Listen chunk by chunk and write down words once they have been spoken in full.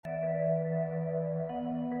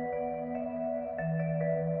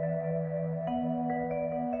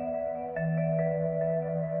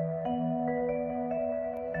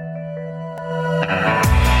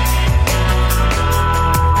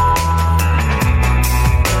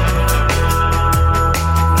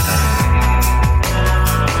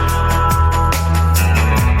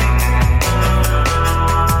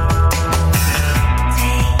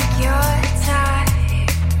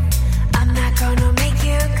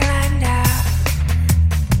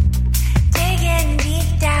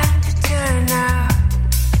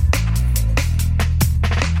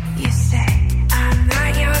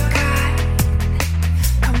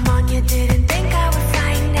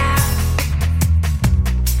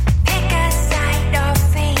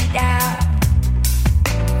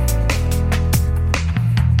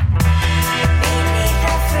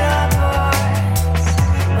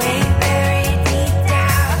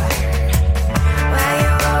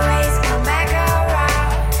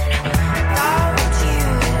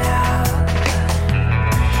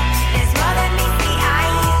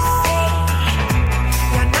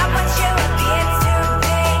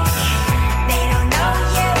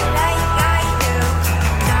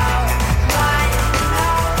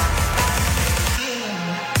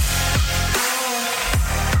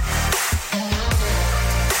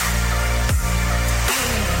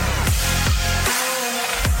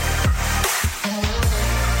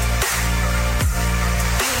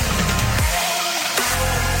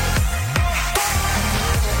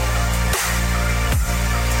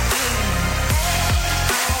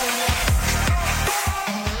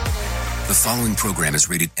program is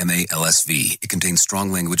rated MALSV. It contains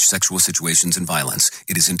strong language, sexual situations, and violence.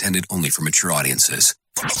 It is intended only for mature audiences.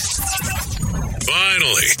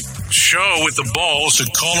 Finally, show with the balls to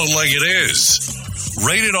call it like it is.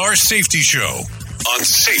 Rated R Safety Show on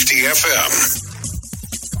Safety FM.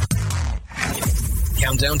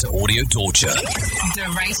 Countdown to audio torture.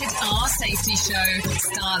 The Rated R Safety Show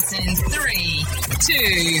starts in 3,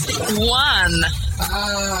 2, 1.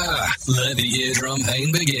 Let the eardrum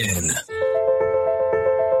pain begin.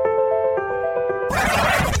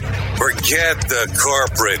 Forget the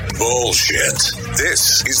corporate bullshit.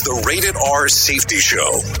 This is the Rated R Safety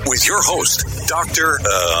Show with your host,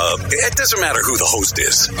 it doesn't matter who the host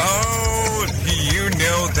is. Oh, you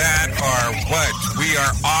know that or what? We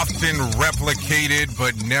are often replicated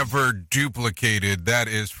but never duplicated. That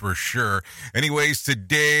is for sure. Anyways,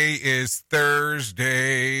 today is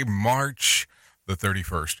Thursday, March the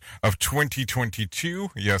 31st of 2022.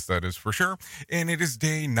 Yes, that is for sure. And it is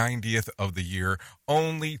day 90th of the year.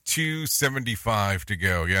 Only 275 to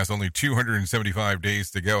go. Yes, only 275 days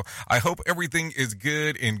to go. I hope everything is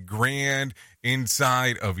good and grand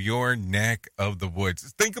inside of your neck of the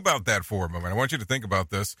woods. Think about that for a moment. I want you to think about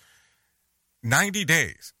this. 90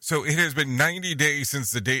 days. So it has been 90 days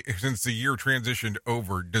since the year transitioned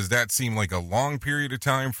over. Does that seem like a long period of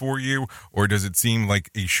time for you, or does it seem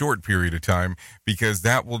like a short period of time? Because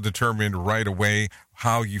that will determine right away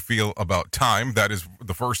how you feel about time. That is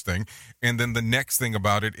the first thing. And then the next thing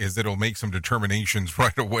about it is it'll make some determinations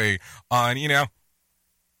right away on,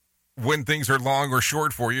 when things are long or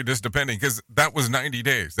short for you, just depending, because that was 90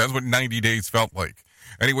 days. That's what 90 days felt like.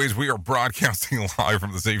 Anyways, we are broadcasting live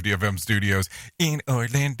from the Safety FM studios in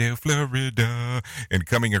Orlando, Florida, and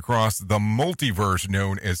coming across the multiverse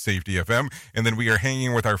known as Safety FM. And then we are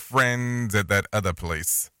hanging with our friends at that other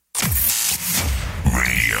place.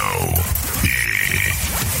 Radio.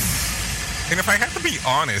 And if I have to be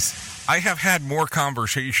honest, I have had more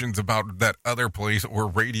conversations about that other place or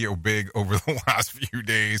Radio Big over the last few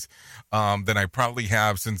days than I probably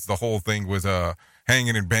have since the whole thing was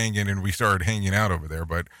hanging and banging and we started hanging out over there.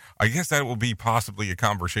 But I guess that will be possibly a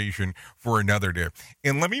conversation for another day.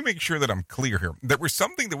 And let me make sure that I'm clear here. There was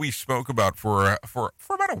something that we spoke about for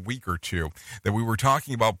about a week or two, that we were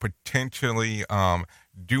talking about potentially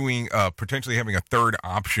potentially having a third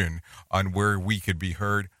option on where we could be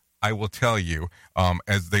heard. I will tell you,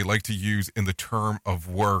 as they like to use in the term of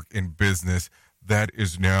work in business, that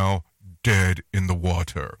is now dead in the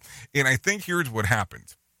water. And I think here's what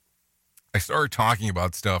happens. I started talking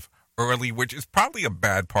about stuff early, which is probably a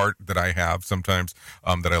bad part that I have sometimes,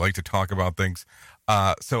 that I like to talk about things.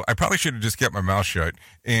 So I probably should have just kept my mouth shut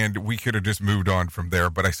and we could have just moved on from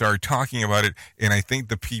there. But I started talking about it, and I think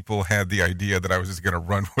the people had the idea that I was just going to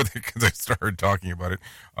run with it because I started talking about it,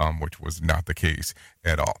 which was not the case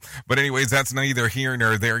at all. But anyways, that's neither here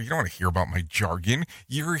nor there. You don't want to hear about my jargon.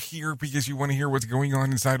 You're here because you want to hear what's going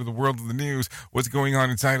on inside of the world of the news, what's going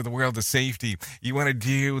on inside of the world of safety. You want to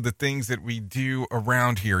do the things that we do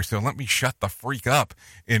around here. So let me shut the freak up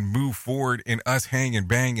and move forward and us hang and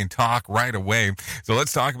bang and talk right away. So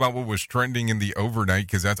let's talk about what was trending in the overnight,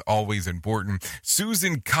 because that's always important.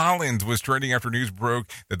 Susan Collins was trending after news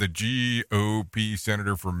broke that the GOP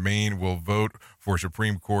senator from Maine will vote for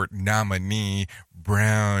Supreme Court nominee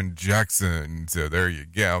Brown Jackson. So there you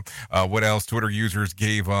go. What else? Twitter users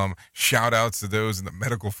gave shout outs to those in the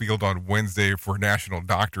medical field on Wednesday for National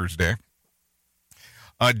Doctors Day.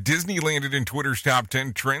 Disney landed in Twitter's top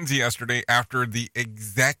 10 trends yesterday after the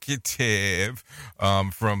executive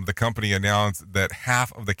from the company announced that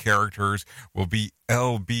half of the characters will be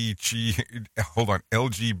LGBTQIA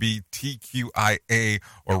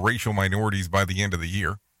or racial minorities by the end of the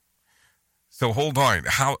year. So hold on.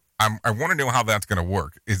 I want to know how that's going to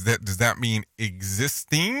work. Does that mean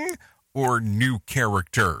existing or new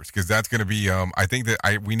characters? Because that's going to be I think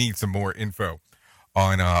that we need some more info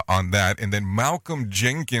on that. And then Malcolm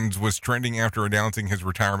Jenkins was trending after announcing his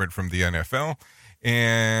retirement from the NFL.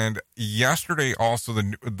 And yesterday also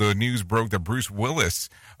the news broke that Bruce Willis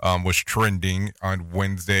was trending on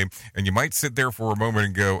Wednesday. And you might sit there for a moment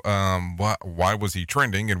and go, why was he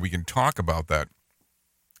trending? And we can talk about that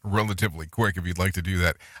relatively quick if you'd like to do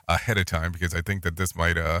that ahead of time, because I think that this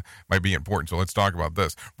might be important. So let's talk about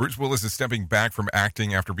this. Bruce Willis is stepping back from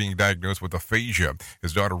acting after being diagnosed with aphasia.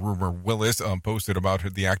 His daughter Rumor Willis posted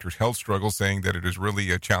about the actor's health struggles, saying that it is really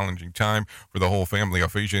a challenging time for the whole family.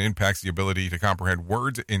 Aphasia impacts the ability to comprehend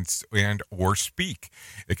words and or speak.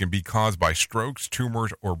 It can be caused by strokes,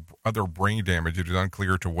 tumors, or other brain damage. It is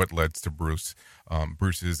unclear to what led to Bruce's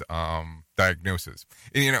diagnosis.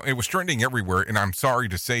 And, it was trending everywhere, and I'm sorry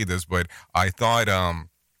to say this, but I thought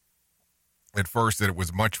at first that it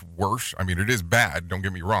was much worse. I mean, it is bad, don't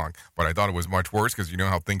get me wrong, but I thought it was much worse because you know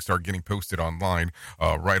how things start getting posted online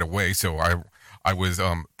right away. So I was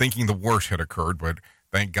thinking the worst had occurred, but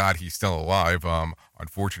thank God he's still alive.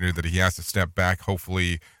 Unfortunate that he has to step back.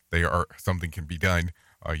 Hopefully something can be done.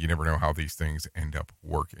 You never know how these things end up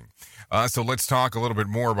working. So let's talk a little bit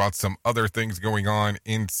more about some other things going on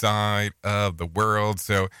inside of the world.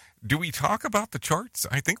 So do we talk about the charts?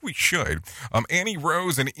 I think we should. Annie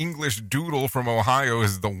Rose, an English doodle from Ohio,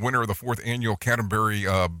 is the winner of the 4th annual Canterbury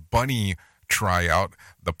Bunny tryout.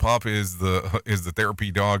 The pup is the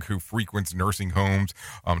therapy dog who frequents nursing homes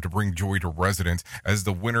to bring joy to residents. As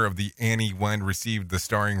the winner of the Annie Wen received the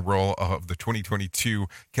starring role of the 2022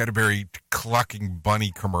 Canterbury Clucking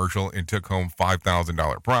Bunny commercial and took home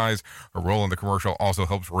 $5,000 prize. Her role in the commercial also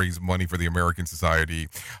helps raise money for the American Society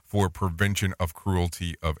for Prevention of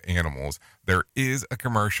Cruelty of Animals. There is a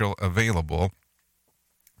commercial available,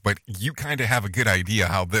 but you kind of have a good idea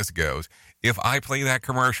how this goes. If I play that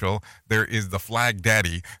commercial, there is the flag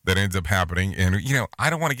daddy that ends up happening. And, you know, I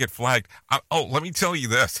don't want to get flagged. Let me tell you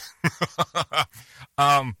this.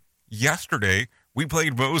 Yesterday, we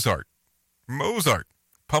played Mozart,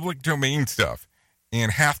 public domain stuff.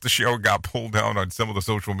 And half the show got pulled down on some of the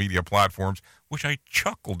social media platforms, which I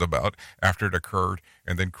chuckled about after it occurred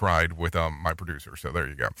and then cried with my producer. So there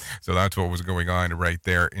you go. So that's what was going on right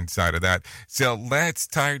there inside of that. So let's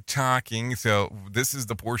start talking. So this is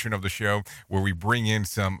the portion of the show where we bring in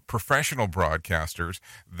some professional broadcasters.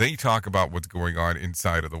 They talk about what's going on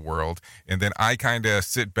inside of the world. And then I kind of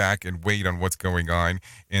sit back and wait on what's going on.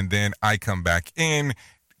 And then I come back in,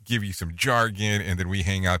 give you some jargon, and then we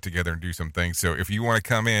hang out together and do some things. So if you want to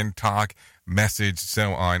come in, talk, message,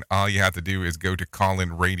 so on, all you have to do is go to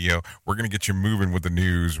Call-In Radio. We're going to get you moving with the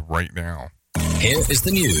news right now. Here is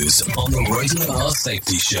the news on the Rated R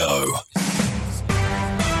Safety Show.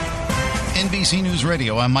 NBC News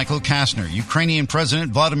Radio, I'm Michael Kastner. Ukrainian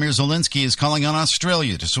President Vladimir Zelensky is calling on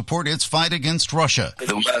Australia to support its fight against Russia.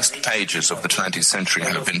 The worst pages of the 20th century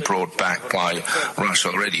have been brought back by Russia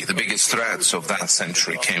already. The biggest threats of that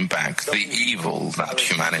century came back. The evil that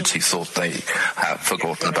humanity thought they had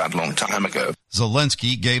forgotten about a long time ago.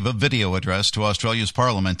 Zelensky gave a video address to Australia's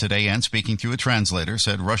parliament today and, speaking through a translator,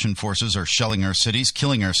 said Russian forces are shelling our cities,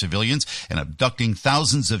 killing our civilians, and abducting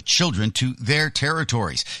thousands of children to their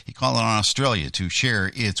territories. He called on Australia to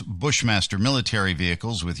share its Bushmaster military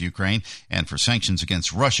vehicles with Ukraine and for sanctions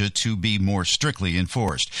against Russia to be more strictly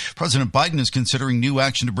enforced. President Biden is considering new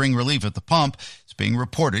action to bring relief at the pump. It's being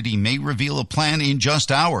reported he may reveal a plan in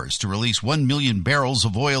just hours to release 1 million barrels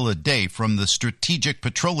of oil a day from the Strategic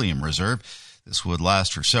Petroleum Reserve. This would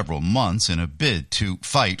last for several months in a bid to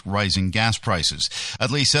fight rising gas prices.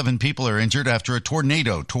 At least 7 people are injured after a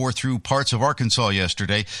tornado tore through parts of Arkansas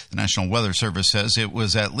yesterday. The National Weather Service says it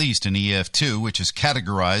was at least an EF2, which is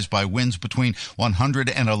categorized by winds between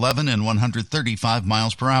 111 and 135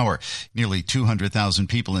 miles per hour. Nearly 200,000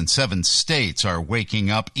 people in 7 states are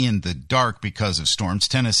waking up in the dark because of storms.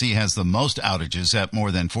 Tennessee has the most outages at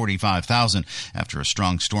more than 45,000 after a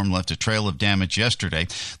strong storm left a trail of damage yesterday.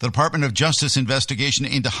 The Department of Justice investigation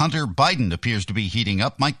into Hunter Biden appears to be heating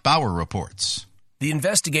up. Mike Bauer reports. The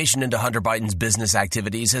investigation into Hunter Biden's business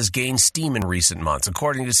activities has gained steam in recent months.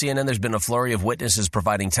 According to CNN, there's been a flurry of witnesses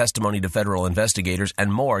providing testimony to federal investigators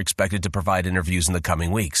and more expected to provide interviews in the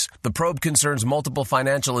coming weeks. The probe concerns multiple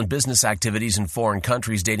financial and business activities in foreign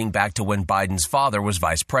countries dating back to when Biden's father was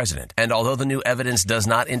vice president. And although the new evidence does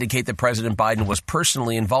not indicate that President Biden was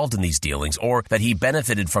personally involved in these dealings or that he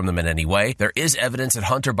benefited from them in any way, there is evidence that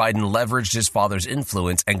Hunter Biden leveraged his father's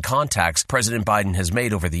influence and contacts President Biden has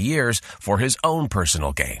made over the years for his own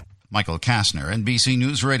personal gain. Michael Kastner, NBC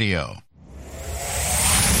News Radio.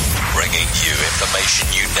 Bringing you information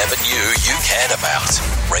you never knew you cared about.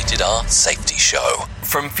 Rated R Safety Show.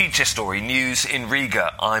 From Feature Story News in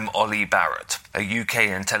Riga, I'm Ollie Barrett. A UK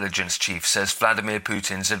intelligence chief says Vladimir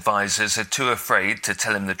Putin's advisors are too afraid to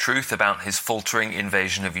tell him the truth about his faltering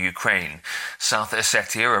invasion of Ukraine. South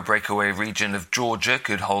Ossetia, a breakaway region of Georgia,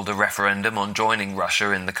 could hold a referendum on joining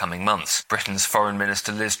Russia in the coming months. Britain's Foreign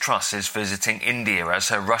Minister Liz Truss is visiting India as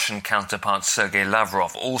her Russian counterpart Sergei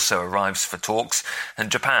Lavrov also arrives for talks, and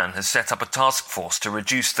Japan has set up a task force to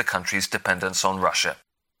reduce the country's dependence on Russia.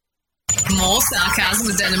 More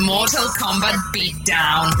sarcasm than a Mortal Kombat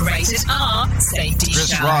beatdown. Rated R Safety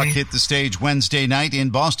Chris Show. Rock hit the stage Wednesday night in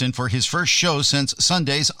Boston for his first show since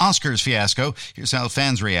Sunday's Oscars fiasco. Here's how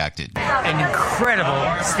fans reacted. An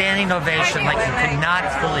incredible standing ovation like you could not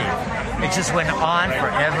believe. It just went on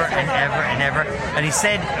forever and ever and ever. And he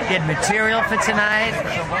said he had material for tonight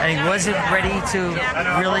and he wasn't ready to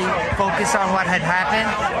really focus on what had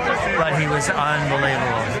happened, but he was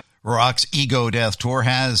unbelievable. Rock's Ego Death Tour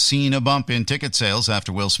has seen a bump in ticket sales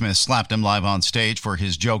after Will Smith slapped him live on stage for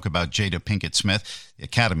his joke about Jada Pinkett Smith. The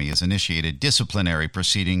Academy has initiated disciplinary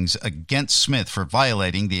proceedings against Smith for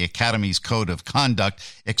violating the Academy's code of conduct.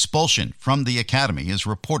 Expulsion from the Academy is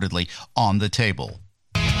reportedly on the table.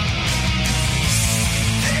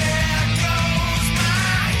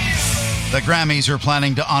 The Grammys are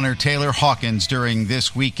planning to honor Taylor Hawkins during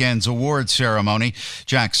this weekend's awards ceremony.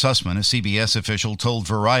 Jack Sussman, a CBS official, told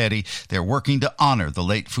Variety they're working to honor the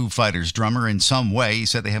late Foo Fighters drummer in some way. He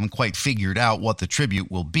said they haven't quite figured out what the tribute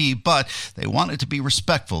will be, but they want it to be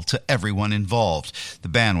respectful to everyone involved. The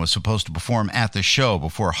band was supposed to perform at the show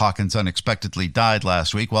before Hawkins unexpectedly died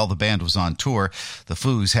last week while the band was on tour. The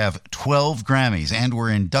Foos have 12 Grammys and were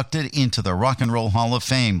inducted into the Rock and Roll Hall of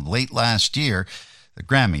Fame late last year. The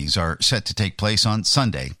Grammys are set to take place on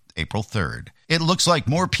Sunday, April 3rd. It looks like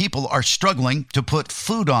more people are struggling to put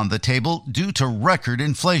food on the table due to record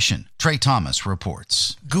inflation. Trey Thomas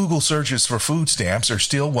reports. Google searches for food stamps are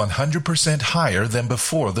still 100% higher than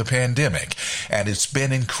before the pandemic, and it's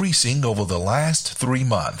been increasing over the last 3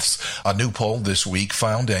 months. A new poll this week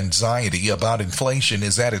found anxiety about inflation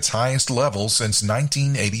is at its highest level since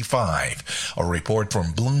 1985. A report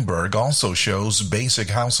from Bloomberg also shows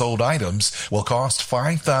basic household items will cost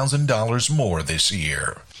 $5,000 more this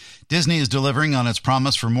year. Disney is delivering on its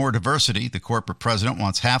promise for more diversity. The corporate president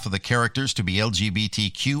wants half of the characters to be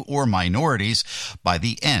LGBTQ or minorities by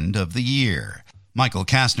the end of the year. Michael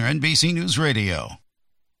Kastner, NBC News Radio.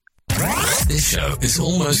 This show is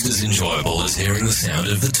almost as enjoyable as hearing the sound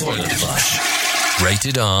of the toilet flush.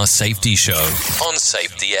 Rated R Safety Show on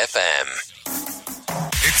Safety FM.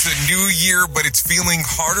 It's a new year, but it's feeling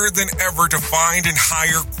harder than ever to find and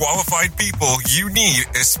hire qualified people you need,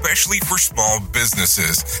 especially for small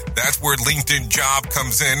businesses. That's where LinkedIn Job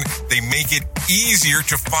comes in. They make it easier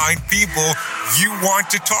to find people you want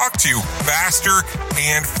to talk to faster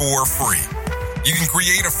and for free. You can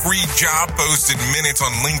create a free job post in minutes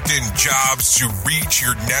on LinkedIn Jobs to reach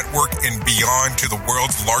your network and beyond to the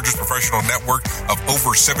world's largest professional network of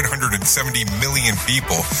over 770 million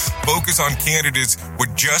people. Focus on candidates with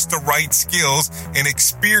just the right skills and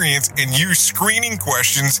experience and use screening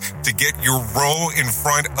questions to get your role in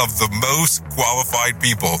front of the most qualified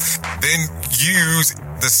people. Then use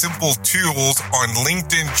the simple tools on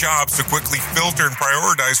LinkedIn Jobs to quickly filter and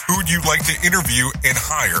prioritize who you'd like to interview and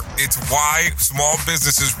hire. It's why small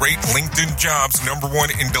businesses rate LinkedIn Jobs number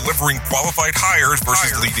one in delivering qualified hires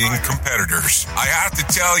versus leading competitors. I have to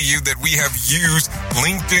tell you that we have used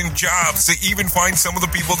LinkedIn Jobs to even find some of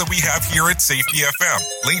the people that we have here at Safety FM.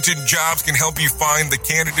 LinkedIn Jobs can help you find the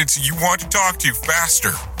candidates you want to talk to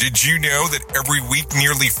faster. Did you know that every week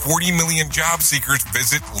nearly 40 million job seekers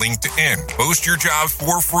visit LinkedIn? Post your jobs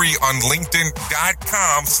for free on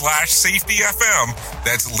linkedin.com/safetyfm.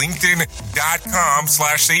 That's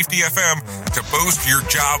linkedin.com/safetyfm to post your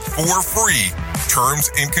job for free. Terms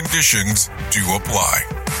and conditions do apply.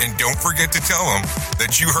 And don't forget to tell them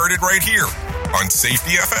that you heard it right here on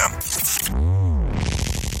Safety FM.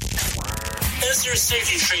 Is your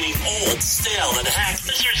safety training old, stale, and hacked?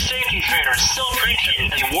 Is your safety trainer still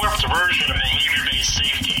preaching a warped version of behavior-based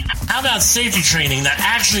safety? How about safety training that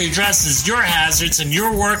actually addresses your hazards in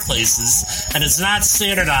your workplaces and is not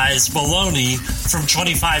standardized baloney from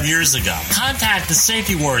 25 years ago? Contact the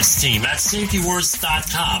Safety Wars team at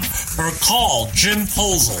safetywords.com or call Jim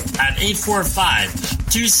Posel at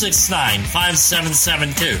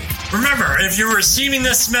 845-269-5772. Remember, if you're receiving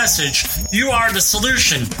this message, you are the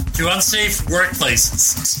solution to unsafe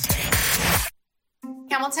workplaces.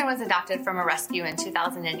 Hamilton was adopted from a rescue in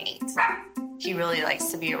 2008. He really likes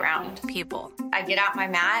to be around people. I get out my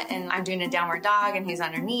mat and I'm doing a downward dog and he's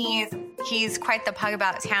underneath. He's quite the pug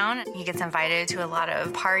about town. He gets invited to a lot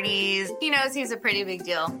of parties. He knows he's a pretty big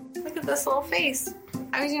deal. Look at this little face.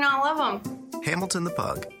 How could you not love him? Hamilton the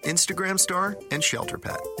Pug, Instagram star, and shelter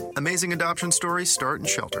pet. Amazing adoption stories start in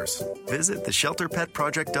shelters. Visit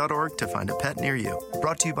theshelterpetproject.org to find a pet near you.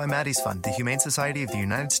 Brought to you by Maddie's Fund, the Humane Society of the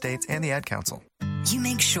United States, and the Ad Council. You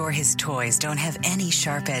make sure his toys don't have any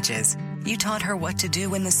sharp edges. You taught her what to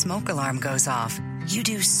do when the smoke alarm goes off. You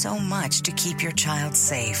do so much to keep your child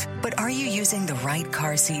safe. But are you using the right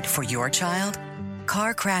car seat for your child?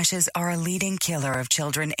 Car crashes are a leading killer of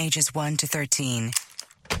children ages 1 to 13.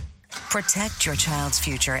 Protect your child's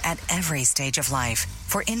future at every stage of life.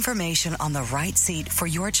 For information on the right seat for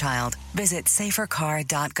your child, visit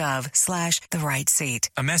safercar.gov/the right seat.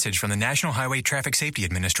 A message from the National Highway Traffic Safety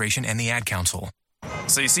Administration and the Ad Council.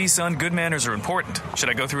 So you see, son, good manners are important. Should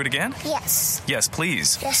I go through it again? Yes. Yes,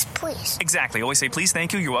 please. Yes, please. Exactly. Always say please,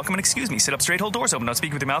 thank you, you're welcome, and excuse me. Sit up straight, hold doors open, don't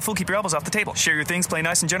speak with your mouth full, keep your elbows off the table. Share your things, play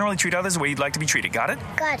nice, and generally treat others the way you'd like to be treated. Got it?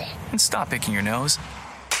 Got it. And stop picking your nose.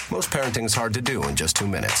 Most parenting is hard to do in just 2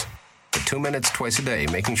 minutes. But 2 minutes twice a day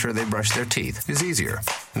making sure they brush their teeth is easier,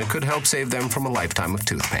 and it could help save them from a lifetime of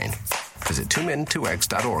tooth pain. Visit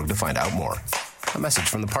 2min2x.org to find out more. A message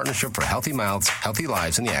from the Partnership for Healthy Mouths, Healthy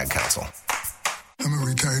Lives, and the Ad Council. I'm a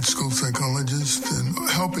retired school psychologist, and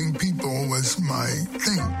helping people was my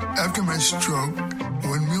thing. After my stroke,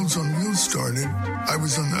 when Meals on Wheels started, I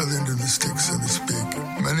was on the other end of the stick, so to speak.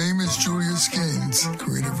 My name is Julius Gaines,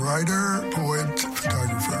 creative writer, poet,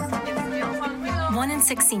 photographer. 1 in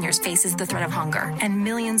 6 seniors faces the threat of hunger, and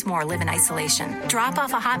millions more live in isolation. Drop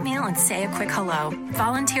off a hot meal and say a quick hello.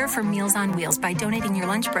 Volunteer for Meals on Wheels by donating your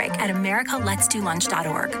lunch break at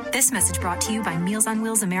americaletsdolunch.org. This message brought to you by Meals on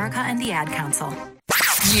Wheels America and the Ad Council.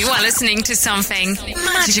 You are listening to something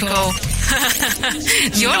magical.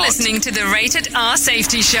 You're listening to the Rated R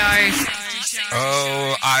Safety Show.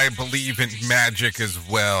 Oh, I believe in magic as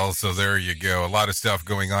well. So there you go. A lot of stuff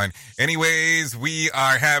going on. Anyways, we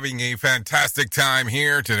are having a fantastic time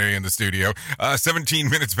here today in the studio. 17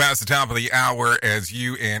 minutes past the top of the hour as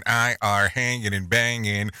you and I are hanging and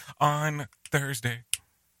banging on Thursday.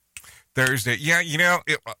 Yeah, you know,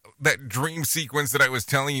 that dream sequence that I was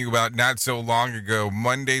telling you about not so long ago,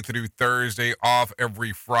 Monday through Thursday, off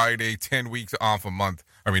every Friday, 10 weeks off a month.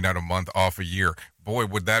 I mean, not a month, off a year. Boy,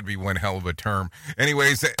 would that be one hell of a term.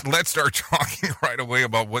 Anyways, let's start talking right away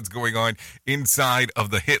about what's going on inside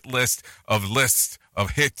of the hit list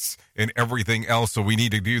of hits and everything else. So we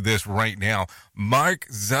need to do this right now. Mark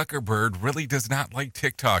Zuckerberg really does not like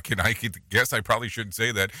TikTok, and I guess I probably shouldn't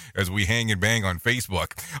say that as we hang and bang on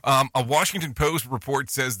Facebook. A Washington Post report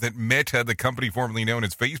says that Meta, the company formerly known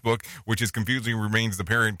as Facebook, which is confusing remains the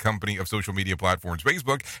parent company of social media platforms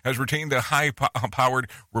Facebook, has retained the high-powered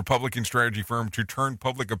Republican strategy firm to turn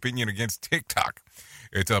public opinion against TikTok.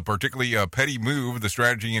 It's a particularly petty move. The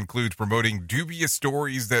strategy includes promoting dubious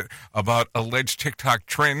stories about alleged TikTok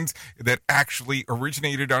trends that actually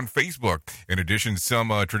originated on Facebook. In addition, some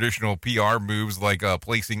traditional PR moves like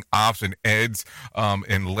placing ops and ads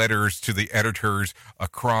and letters to the editors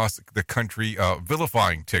across the country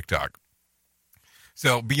vilifying TikTok.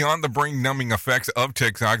 So beyond the brain-numbing effects of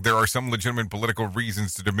TikTok, there are some legitimate political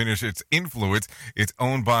reasons to diminish its influence. It's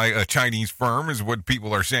owned by a Chinese firm, is what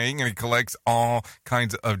people are saying, and it collects all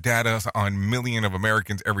kinds of data on millions of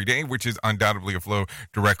Americans every day, which is undoubtedly a flow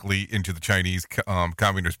directly into the Chinese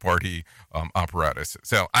Communist Party apparatus.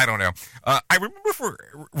 So I don't know. I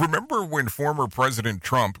remember when former President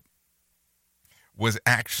Trump was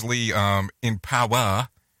actually in power,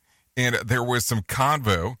 and there was some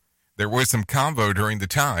convo during the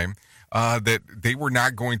time that they were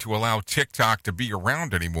not going to allow TikTok to be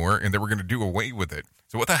around anymore, and they were going to do away with it.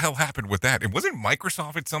 So what the hell happened with that? And wasn't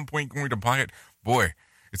Microsoft at some point going to buy it? Boy,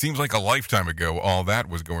 it seems like a lifetime ago all that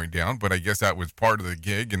was going down, but I guess that was part of the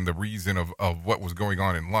gig and the reason of what was going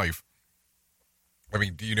on in life. I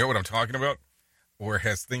mean, do you know what I'm talking about? Or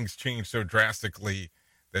has things changed so drastically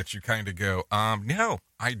that you kind of go, no,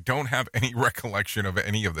 I don't have any recollection of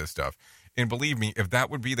any of this stuff. And believe me, if that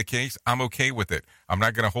would be the case, I'm okay with it. I'm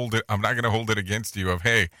not going to hold it. I'm not going to hold it against you of,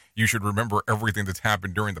 hey, you should remember everything that's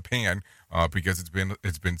happened during the pan because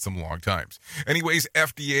it's been some long times. Anyways,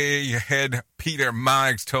 FDA head Peter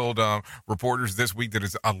Marks told reporters this week that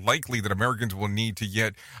it's unlikely that Americans will need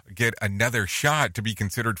to get another shot to be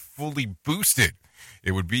considered fully boosted.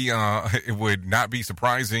 It would not be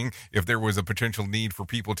surprising if there was a potential need for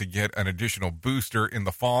people to get an additional booster in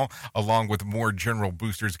the fall, along with more general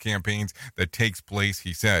boosters campaigns that takes place,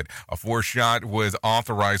 he said. A 4th shot was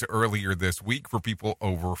authorized earlier this week for people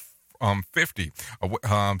over 50.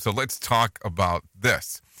 So let's talk about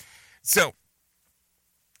this. So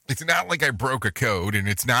it's not like I broke a code, and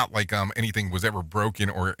it's not like anything was ever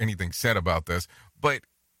broken or anything said about this, but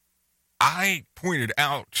I pointed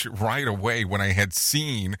out right away when I had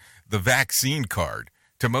seen the vaccine card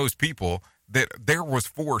to most people that there was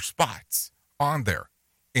 4 spots on there.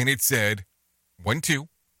 And it said 1, 2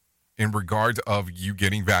 in regards of you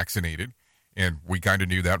getting vaccinated. And we kind of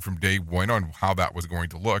knew that from day one on how that was going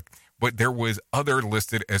to look. But there was other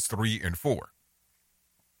listed as 3 and 4.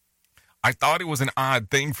 I thought it was an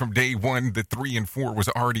odd thing from day one that 3 and 4 was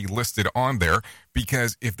already listed on there,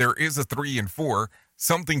 because if there is a 3 and 4,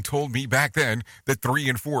 something told me back then that 3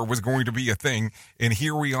 and 4 was going to be a thing. And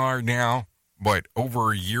here we are now,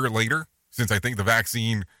 over a year later, since I think the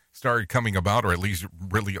vaccine started coming about, or at least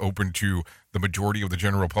really open to the majority of the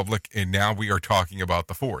general public. And now we are talking about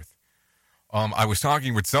the 4th. I was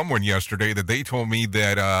talking with someone yesterday that they told me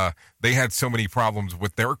that they had so many problems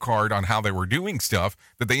with their card on how they were doing stuff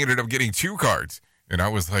that they ended up getting 2 cards. And I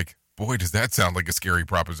was like, boy, does that sound like a scary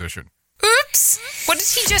proposition. Oops! What did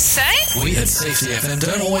he just say? We at Safety FM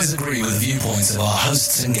don't always agree with the viewpoints of our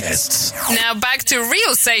hosts and guests. Now back to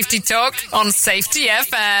real safety talk on Safety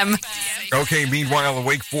FM. Okay, meanwhile, a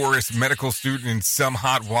Wake Forest medical student in some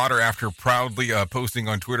hot water after proudly posting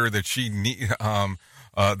on Twitter that she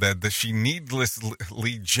she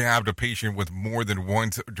needlessly jabbed a patient with more than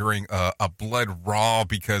once during a blood raw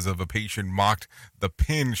because of a patient mocked the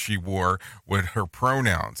pin she wore with her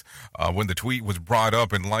pronouns. When the tweet was brought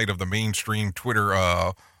up in light of the mainstream Twitter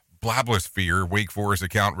Blablasphere, Wake Forest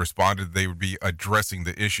account responded they would be addressing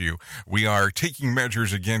the issue. We are taking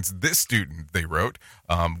measures against this student, they wrote.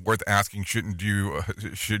 Worth asking, should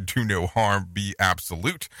do no harm be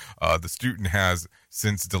absolute? The student has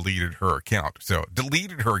since deleted her account. So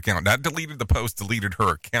deleted her account, not deleted the post, deleted her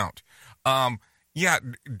account. Yeah,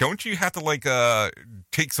 don't you have to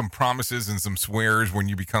take some promises and some swears when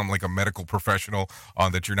you become like a medical professional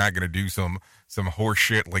that you're not going to do some horse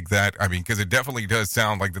shit like that? I mean, because it definitely does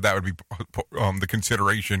sound like that would be the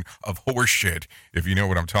consideration of horse shit, if you know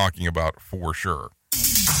what I'm talking about, for sure.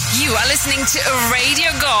 You are listening to a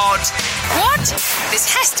radio god. What?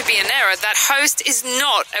 This has to be an error. That host is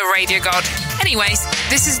not a radio god. Anyways,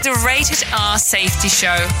 this is the Rated R Safety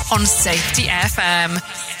Show on Safety FM.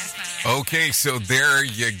 Okay, so there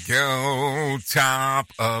you go. Top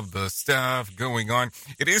of the stuff going on.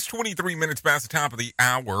 It is 23 minutes past the top of the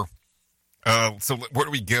hour. So where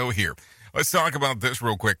do we go here? Let's talk about this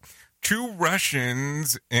real quick. 2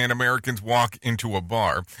 Russians and Americans walk into a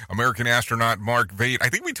bar. American astronaut Mark Vade. I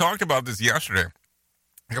think we talked about this yesterday.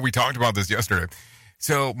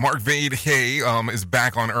 So Mark Vade is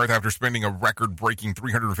back on Earth after spending a record-breaking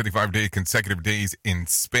 355 consecutive days in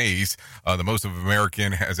space, the most of an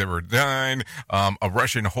American has ever done. A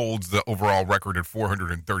Russian holds the overall record at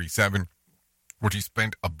 437. Which he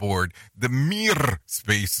spent aboard the Mir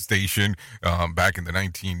space station back in the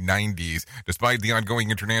 1990s. Despite the ongoing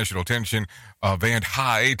international tension, Van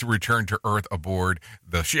Hyde returned to Earth aboard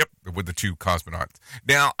the ship with the 2 cosmonauts.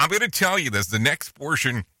 Now, I'm going to tell you this. The next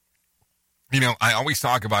portion, I always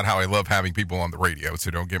talk about how I love having people on the radio,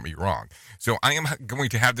 so don't get me wrong. So I am going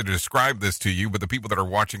to have to describe this to you, but the people that are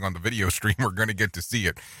watching on the video stream are going to get to see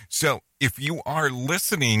it. So if you are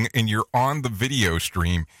listening and you're on the video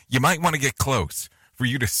stream, you might want to get close for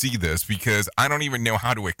you to see this, because I don't even know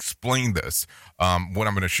how to explain this, what I'm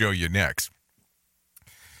going to show you next.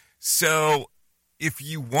 So if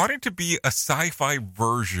you wanted to be a sci-fi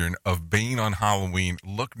version of Bane on Halloween,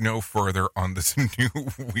 look no further on this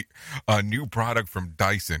new product from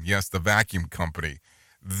Dyson. Yes, the vacuum company.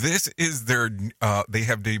 This is they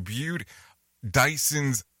have debuted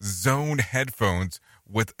Dyson's Zone headphones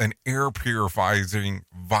with an air purifying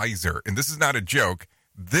visor. And this is not a joke.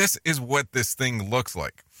 This is what this thing looks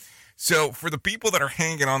like. So for the people that are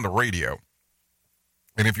hanging on the radio,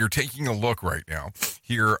 and if you're taking a look right now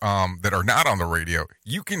here that are not on the radio,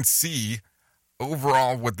 you can see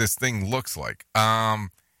overall what this thing looks like. And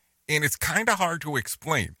it's kind of hard to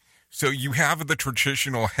explain. So you have the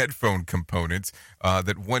traditional headphone components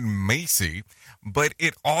that one may see, but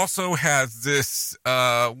it also has this,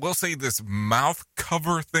 we'll say this mouth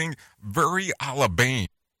cover thing, very a la Bane,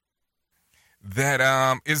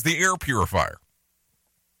 that is the air purifier.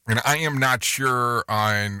 And I am not sure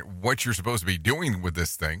on what you're supposed to be doing with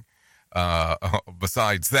this thing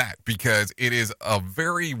besides that, because it is a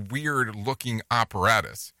very weird looking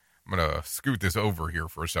apparatus. I'm going to scoot this over here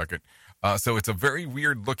for a second. So it's a very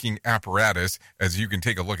weird looking apparatus, as you can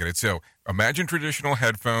take a look at it. So imagine traditional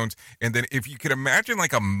headphones. And then if you could imagine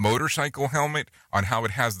like a motorcycle helmet on how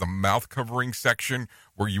it has the mouth covering section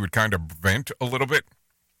where you would kind of vent a little bit.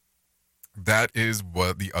 That is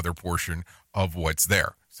what the other portion of what's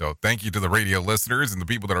there. So thank you to the radio listeners and the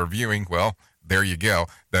people that are viewing. Well, there you go.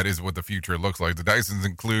 That is what the future looks like. The Dysons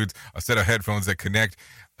includes a set of headphones that connect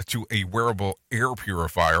to a wearable air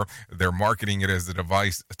purifier. They're marketing it as a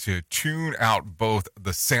device to tune out both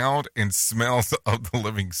the sound and smells of the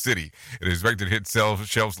living city. It is expected to hit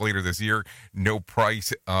shelves later this year. No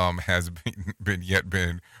price has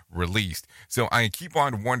been released. So I keep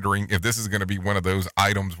on wondering if this is going to be one of those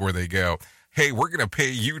items where they go, hey, we're going to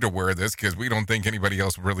pay you to wear this because we don't think anybody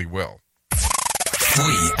else really will.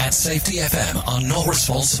 We at Safety FM are not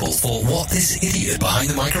responsible for what this idiot behind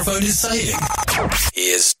the microphone is saying. He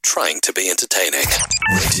is trying to be entertaining.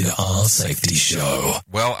 Rated R Safety Show.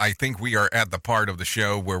 Well, I think we are at the part of the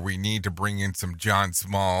show where we need to bring in some John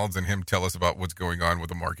Smalls and him tell us about what's going on with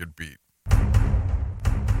the market beat.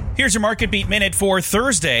 Here's your Market Beat Minute for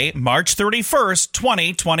Thursday, March 31st,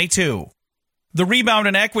 2022. The rebound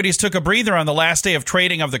in equities took a breather on the last day of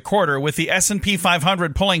trading of the quarter, with the S&P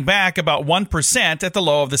 500 pulling back about 1% at the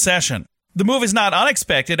low of the session. The move is not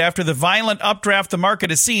unexpected after the violent updraft the market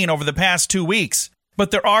has seen over the past 2 weeks,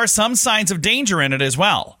 but there are some signs of danger in it as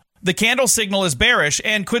well. The candle signal is bearish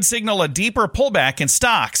and could signal a deeper pullback in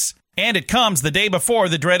stocks, and it comes the day before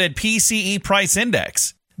the dreaded PCE price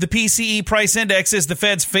index. The PCE price index is the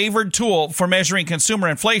Fed's favored tool for measuring consumer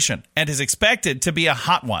inflation and is expected to be a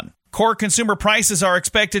hot one. Core consumer prices are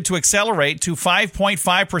expected to accelerate to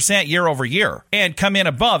 5.5% year over year and come in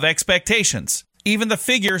above expectations. Even the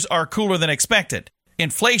figures are cooler than expected.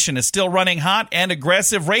 Inflation is still running hot and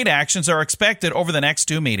aggressive rate actions are expected over the next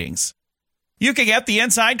 2 meetings. You can get the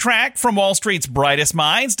inside track from Wall Street's brightest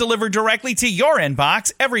minds delivered directly to your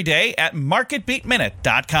inbox every day at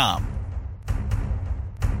MarketBeatMinute.com.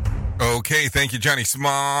 Okay, thank you, Johnny Smalls,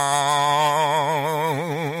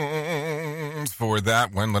 for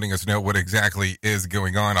that one, letting us know what exactly is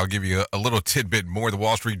going on. I'll give you a little tidbit more. The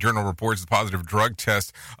Wall Street Journal reports the positive drug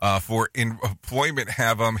tests for employment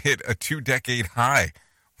have hit a 2-decade high.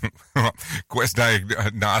 Quest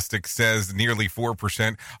Diagnostics says nearly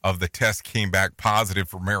 4% of the tests came back positive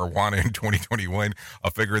for marijuana in 2021, a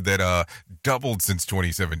figure that doubled since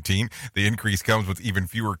 2017. The increase comes with even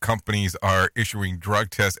fewer companies are issuing drug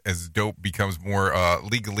tests as dope becomes more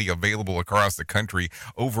legally available across the country.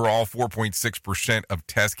 Overall, 4.6% of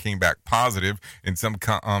tests came back positive in some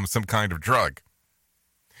kind of drug.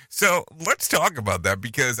 So let's talk about that,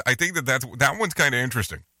 because I think that one's kind of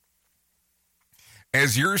interesting.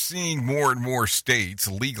 As you're seeing more and more states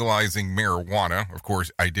legalizing marijuana, of course,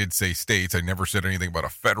 I did say states. I never said anything about a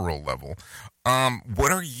federal level. What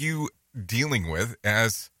are you dealing with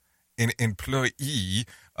as an employee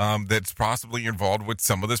that's possibly involved with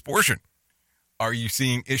some of this portion? Are you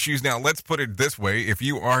seeing issues? Now, let's put it this way. If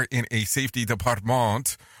you are in a safety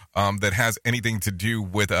department that has anything to do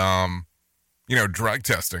with, drug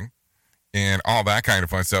testing and all that kind of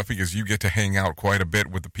fun stuff, because you get to hang out quite a bit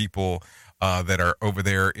with the people that are over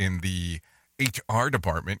there in the HR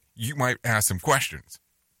department, you might ask some questions.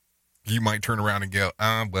 You might turn around and go,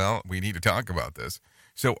 we need to talk about this.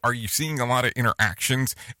 So are you seeing a lot of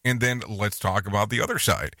interactions? And then let's talk about the other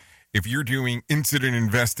side. If you're doing incident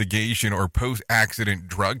investigation or post-accident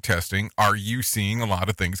drug testing, are you seeing a lot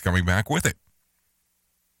of things coming back with it?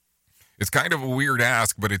 It's kind of a weird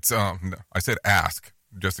ask, but it's, I said ask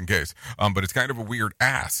just in case, but it's kind of a weird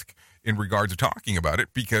ask in regards to talking about it,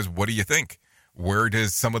 because what do you think? Where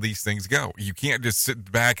does some of these things go? You can't just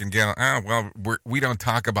sit back and go, we don't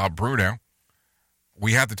talk about Bruno.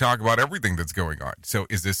 We have to talk about everything that's going on. So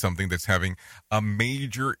is this something that's having a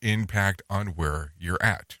major impact on where you're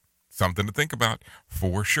at? Something to think about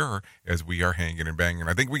for sure as we are hanging and banging.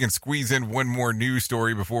 I think we can squeeze in one more news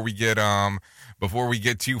story before we get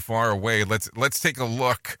too far away. Let's take a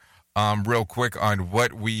look real quick on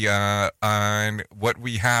what we have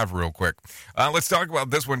real quick. Let's talk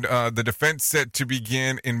about this one. The defense set to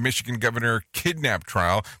begin in Michigan governor kidnap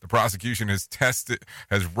trial. The prosecution has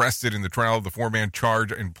rested in the trial of the 4-man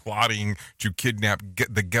charge in plotting to kidnap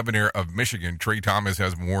the governor of Michigan. Trey Thomas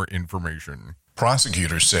has more information.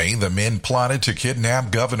 Prosecutors say the men plotted to kidnap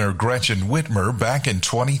Governor Gretchen Whitmer back in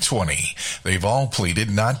 2020. They've all pleaded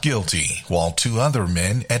not guilty, while 2 other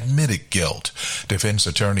men admitted guilt. Defense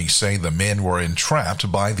attorneys say the men were entrapped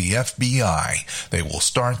by the FBI. They will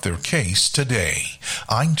start their case today.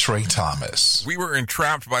 I'm Trey Thomas. We were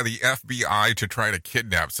entrapped by the FBI to try to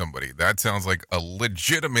kidnap somebody. That sounds like a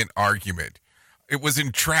legitimate argument. It was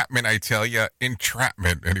entrapment, I tell you.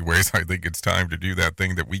 Entrapment. Anyways, I think it's time to do that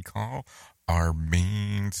thing that we call our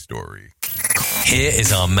main story. Here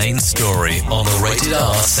is our main story on the Rated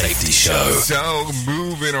R Safety Show. So,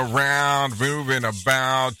 moving around, moving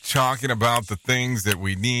about, talking about the things that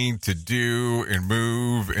we need to do and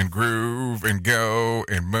move and groove and go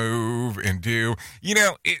and move and do. You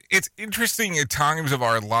know, it's interesting at times of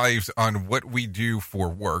our lives on what we do for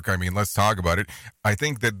work. I mean, let's talk about it. I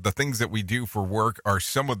think that the things that we do for work are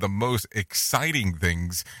some of the most exciting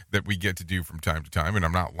things that we get to do from time to time. And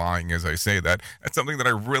I'm not lying as I say that. That's something that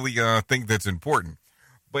I really think that's important.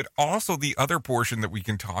 But also the other portion that we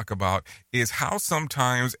can talk about is how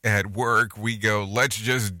sometimes at work we go, let's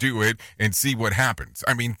just do it and see what happens.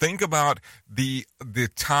 I mean, think about the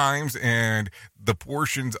times and the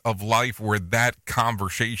portions of life where that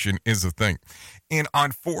conversation is a thing. And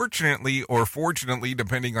unfortunately, or fortunately,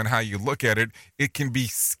 depending on how you look at it, it can be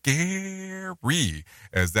scary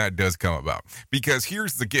as that does come about. Because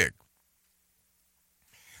here's the gig.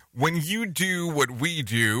 When you do what we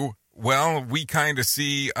do, well, we kind of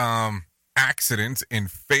see accidents and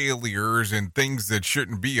failures and things that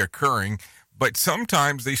shouldn't be occurring. But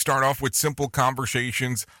sometimes they start off with simple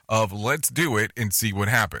conversations of let's do it and see what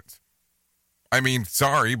happens. I mean,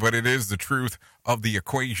 sorry, but it is the truth of the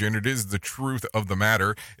equation. It is the truth of the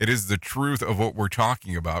matter. It is the truth of what we're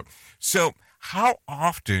talking about. So how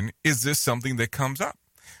often is this something that comes up?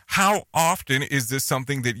 How often is this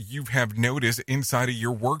something that you have noticed inside of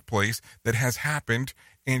your workplace that has happened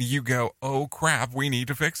and you go, oh crap, we need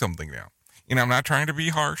to fix something now? And I'm not trying to be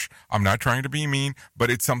harsh. I'm not trying to be mean, but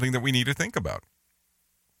it's something that we need to think about.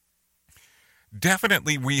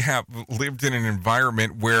 Definitely we have lived in an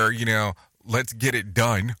environment where, let's get it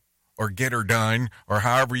done or get her done or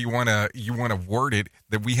however you want to word it,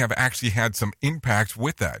 that we have actually had some impacts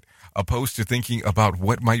with that, opposed to thinking about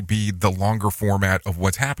what might be the longer format of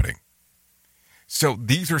what's happening. So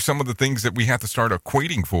these are some of the things that we have to start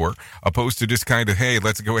equating for, opposed to just kind of, hey,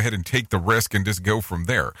 let's go ahead and take the risk and just go from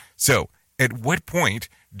there. So at what point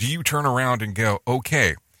do you turn around and go,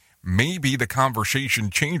 okay, maybe the conversation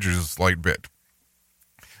changes a slight bit?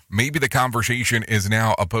 Maybe the conversation is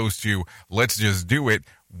now opposed to let's just do it.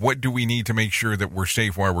 What do we need to make sure that we're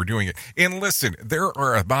safe while we're doing it? And listen, there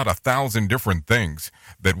are about 1,000 different things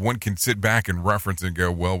that one can sit back and reference and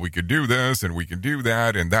go, well, we could do this and we can do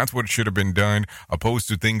that, and that's what should have been done, opposed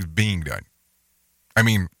to things being done. I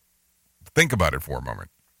mean, think about it for a moment.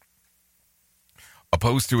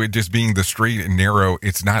 Opposed to it just being the straight and narrow,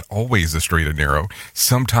 it's not always the straight and narrow.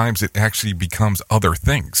 Sometimes it actually becomes other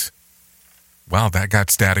things. Wow, that got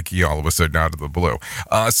staticky all of a sudden out of the blue.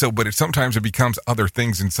 But sometimes it becomes other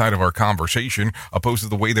things inside of our conversation opposed to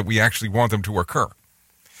the way that we actually want them to occur.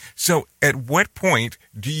 So at what point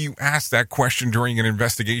do you ask that question during an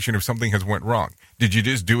investigation if something has went wrong? Did you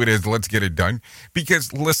just do it as let's get it done?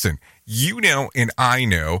 Because listen, you know and I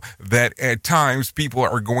know that at times people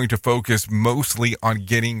are going to focus mostly on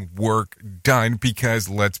getting work done because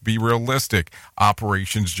let's be realistic,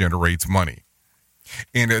 operations generates money.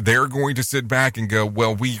 And they're going to sit back and go,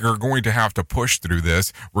 well, we are going to have to push through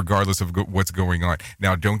this regardless of what's going on.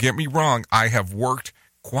 Now, don't get me wrong. I have worked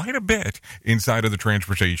quite a bit inside of the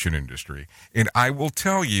transportation industry. And I will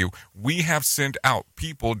tell you, we have sent out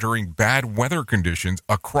people during bad weather conditions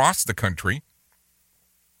across the country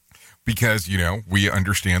because, we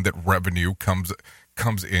understand that revenue comes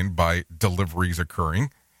in by deliveries occurring.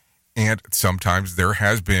 And sometimes there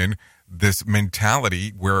has been this mentality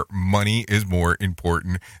where money is more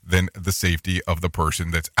important than the safety of the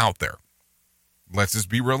person that's out there. Let's just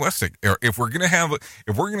be realistic. If we're going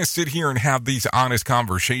to sit here and have these honest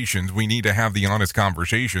conversations, we need to have the honest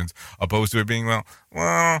conversations opposed to it being,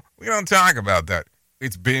 well, we don't talk about that. I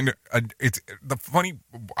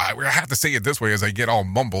have to say it this way as I get all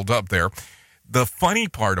mumbled up there. The funny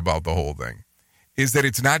part about the whole thing is that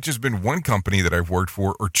it's not just been one company that I've worked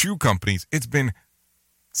for or two companies. It's been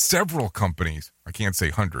several companies. I can't say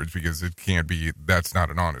hundreds because that's not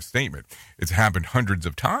an honest statement. It's happened hundreds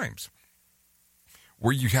of times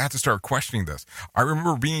where you have to start questioning this. I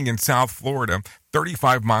remember being in South Florida,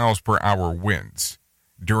 35 miles per hour winds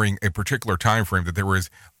during a particular time frame that there was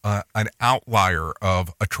an outlier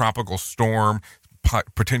of a tropical storm,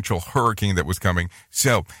 potential hurricane that was coming.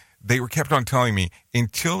 So they kept on telling me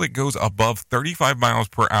until it goes above 35 miles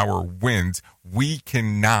per hour winds, we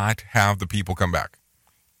cannot have the people come back.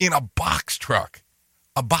 In a box truck.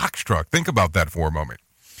 Think about that for a moment.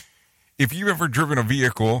 If you've ever driven a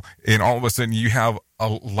vehicle and all of a sudden you have a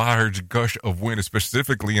large gush of wind,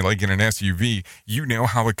 specifically like in an SUV, you know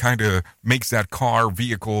how it kind of makes that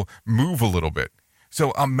vehicle move a little bit.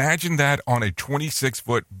 So imagine that on a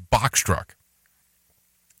 26-foot box truck,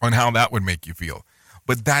 on how that would make you feel.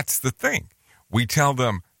 But that's the thing. We tell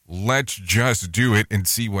them, let's just do it and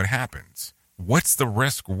see what happens. What's the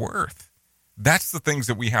risk worth? That's the things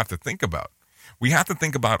that we have to think about. We have to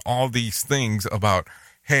think about all these things about,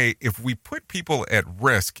 hey, if we put people at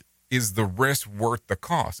risk, is the risk worth the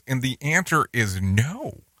cost? And the answer is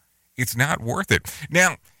no, it's not worth it.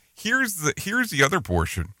 Now, here's the other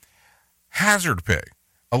portion. Hazard pay.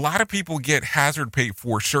 A lot of people get hazard pay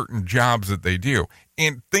for certain jobs that they do.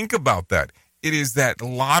 And think about that. It is that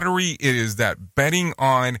lottery. It is that betting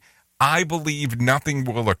on, I believe nothing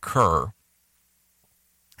will occur.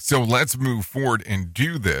 So let's move forward and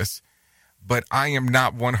do this, but I am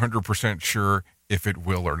not 100% sure if it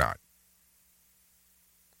will or not.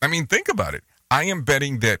 I mean, think about it. I am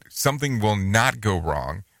betting that something will not go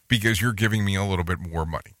wrong because you're giving me a little bit more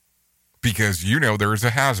money because there is a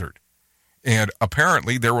hazard. And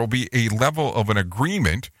apparently there will be a level of an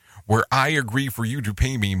agreement where I agree for you to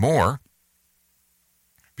pay me more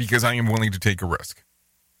because I am willing to take a risk.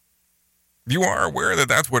 You are aware that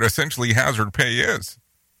that's what essentially hazard pay is.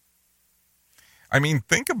 I mean,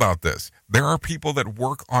 think about this. There are people that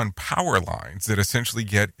work on power lines that essentially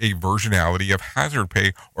get a versionality of hazard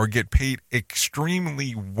pay or get paid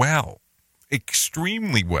extremely well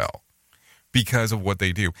because of what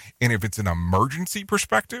they do. And if it's an emergency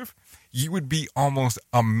perspective, you would be almost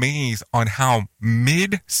amazed on how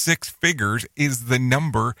mid six figures is the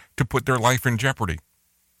number to put their life in jeopardy.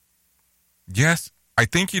 Yes, I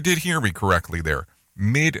think you did hear me correctly there.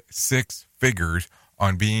 Mid six figures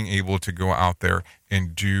on being able to go out there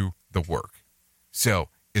and do the work. So,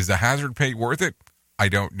 is the hazard pay worth it? I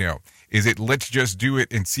don't know. Is it let's just do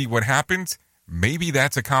it and see what happens? Maybe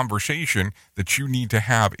that's a conversation that you need to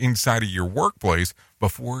have inside of your workplace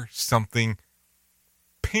before something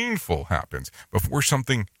painful happens, before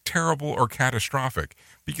something terrible or catastrophic.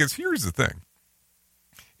 Because here's the thing.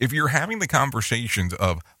 If you're having the conversations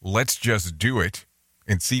of let's just do it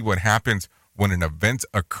and see what happens when an event's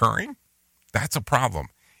occurring, that's a problem.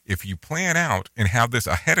 If you plan out and have this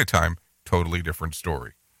ahead of time, totally different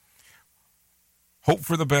story. Hope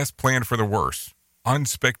for the best, plan for the worst.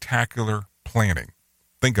 Unspectacular planning.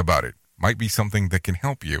 Think about it. Might be something that can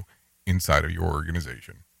help you inside of your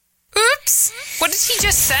organization. Oops! What did he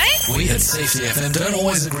just say? We at Safety FM don't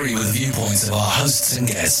always agree with the viewpoints of our hosts and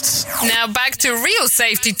guests. Now back to real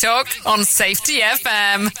safety talk on Safety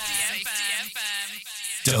FM.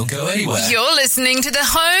 Don't go anywhere. You're listening to the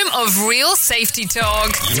home of real safety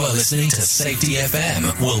talk. You are listening to Safety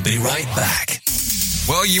FM. We'll be right back.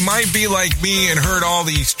 Well, you might be like me and heard all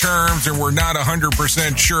these terms and we're not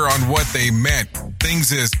 100% sure on what they meant.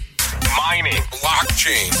 Things as mining,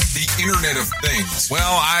 blockchain, the Internet of Things.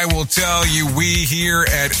 Well, I will tell you, we here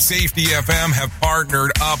at Safety FM have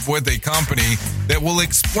partnered up with a company that will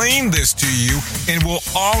explain this to you and will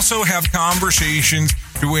also have conversations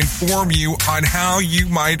to inform you on how you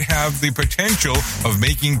might have the potential of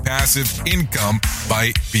making passive income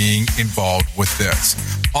by being involved with this.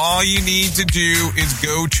 All you need to do is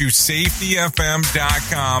go to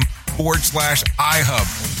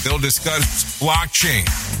safetyfm.com/iHub. They'll discuss blockchain.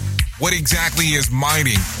 What exactly is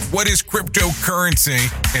mining? What is cryptocurrency?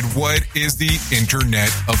 And what is the Internet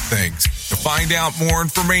of Things? To find out more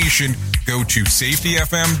information, go to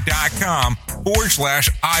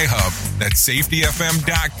safetyfm.com/iHub. That's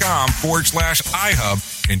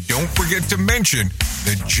safetyfm.com/iHub. And don't forget to mention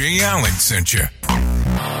that Jay Allen sent you.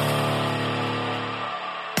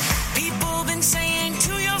 People been saying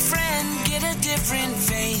to your friend, get a different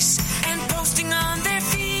face. And posting on their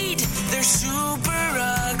feed, they're super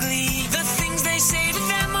ugly. The things they say to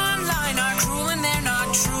them online are cruel and they're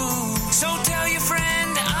not true. So tell your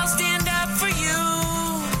friend, I'll stand up for you.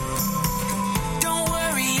 Don't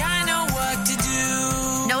worry, I know what to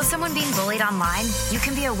do. Know someone being bullied online? You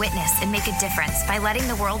can be a witness and make a difference by letting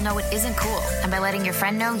the world know it isn't cool and by letting your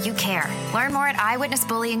friend know you care. Learn more at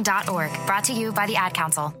eyewitnessbullying.org. Brought to you by the Ad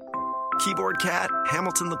Council. Keyboard Cat,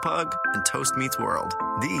 Hamilton the Pug, and Toast Meets World.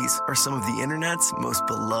 These are some of the internet's most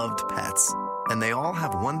beloved pets. And they all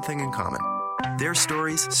have one thing in common. Their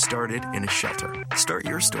stories started in a shelter. Start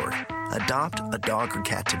your story. Adopt a dog or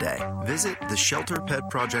cat today. Visit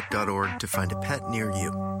theshelterpetproject.org to find a pet near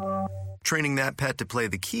you. Training that pet to play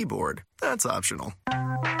the keyboard, that's optional.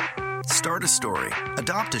 Start a story.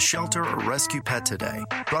 Adopt a shelter or rescue pet today.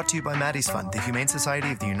 Brought to you by Maddie's Fund, the Humane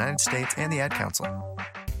Society of the United States, and the Ad Council.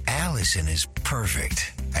 Allison is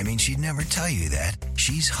perfect. I mean, she'd never tell you that.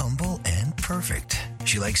 She's humble and perfect.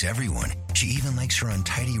 She likes everyone. She even likes her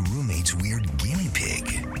untidy roommate's weird guinea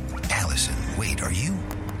pig. Allison, wait, are you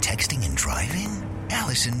texting and driving?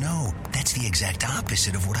 Allison, no. That's the exact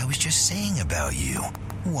opposite of what I was just saying about you.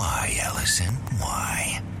 Why, Allison?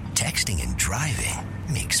 Why? Texting and driving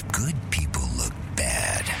makes good people look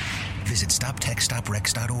bad. Visit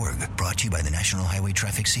StopTextStopWrecks.org. Brought to you by the National Highway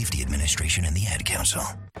Traffic Safety Administration and the Ad Council.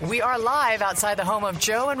 We are live outside the home of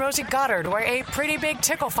Joe and Rosie Goddard, where a pretty big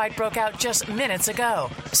tickle fight broke out just minutes ago.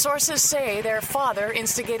 Sources say their father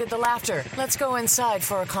instigated the laughter. Let's go inside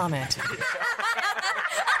for a comment.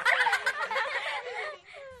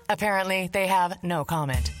 Apparently, they have no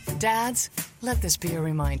comment. Dads, let this be a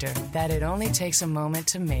reminder that it only takes a moment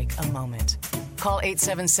to make a moment. Call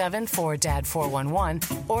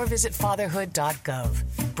 877-4DAD-411 or visit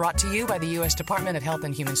fatherhood.gov. Brought to you by the U.S. Department of Health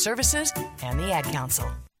and Human Services and the Ad Council.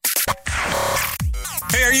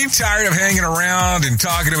 Hey, are you tired of hanging around and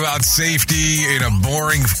talking about safety in a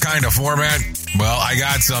boring kind of format? Well, I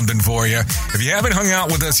got something for you. If you haven't hung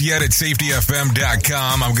out with us yet at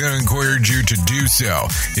safetyfm.com, I'm going to encourage you to do so.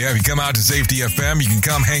 Yeah, if you come out to Safety FM, you can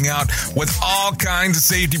come hang out with all kinds of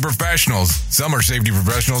safety professionals. Some are safety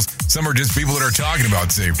professionals, Some are just people that are talking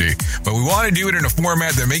about safety. But we want to do it in a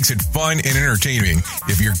format that makes it fun and entertaining.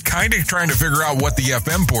 If you're kind of trying to figure out what the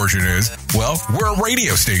FM portion is, well, we're a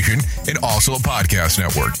radio station and also a podcast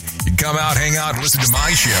network. You can come out, hang out, and listen to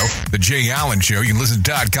my show, The Jay Allen Show. You can listen to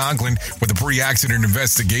Todd Conklin with the pre-accident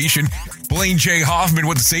investigation, Blaine J. Hoffman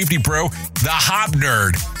with the Safety Pro, the Hop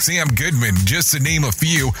Nerd, Sam Goodman, just to name a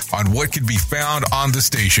few on what could be found on the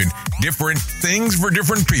station. Different things for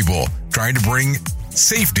different people, trying to bring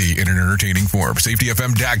safety in an entertaining form.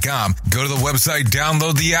 SafetyFM.com. Go to the website,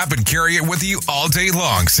 download the app, and carry it with you all day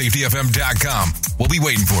long. SafetyFM.com. We'll be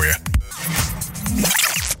waiting for you.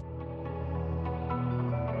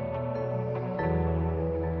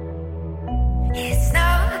 It's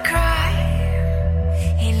not a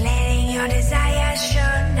crime in letting your desire show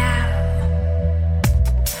now.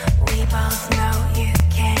 We both know you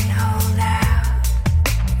can hold out,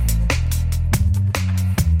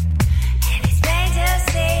 and it's plain to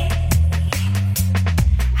see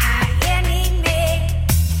how you need me.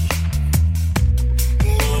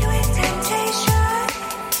 Lead with temptation,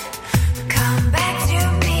 come back to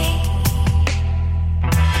me.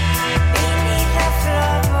 Beneath the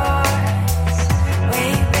floorboards, where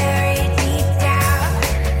you bury deep down,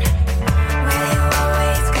 will you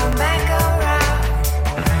always come back around?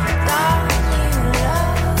 Don't you know?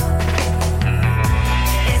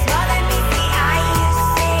 There's more than meets the eye, you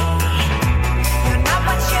see. You're not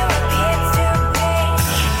what you appear to be.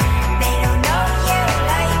 They don't know you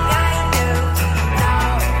like I do. No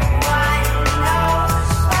one knows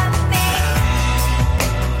but me.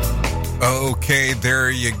 Okay, there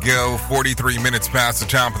you go. 43 minutes past the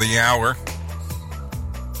top of the hour.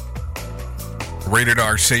 Rated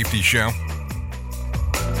R Safety Show.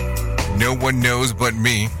 No one knows but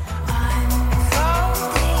me.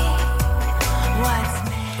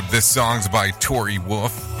 This song's by Tori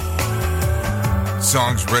Wolf.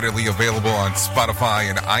 Song's readily available on Spotify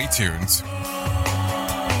and iTunes.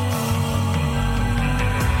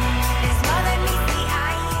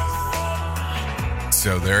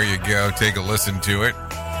 So there you go. Take a listen to it.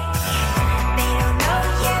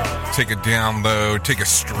 Take a download. Take a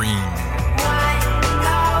stream.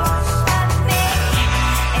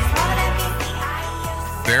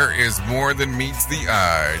 There is more than meets the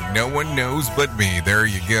eye. No one knows but me. There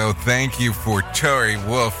you go. Thank you for Tori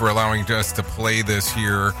Wolf for allowing us to play this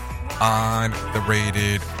here on the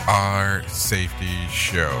Rated R Safety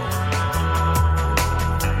Show.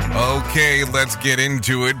 Okay, let's get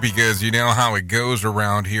into it because you know how it goes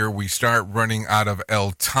around here. We start running out of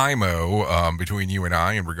El Timo between you and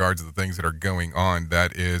I in regards to the things that are going on.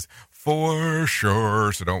 That is for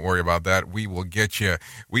sure. So don't worry about that. We will get you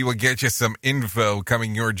some info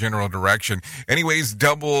coming your general direction. Anyways,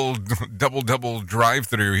 double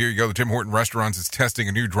drive-through. Here you go. The Tim Horton Restaurants is testing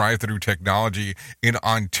a new drive-through technology in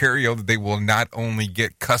Ontario that they will not only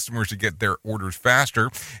get customers to get their orders faster,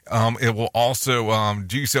 it will also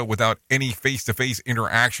do so without any face-to-face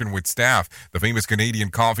interaction with staff. The famous Canadian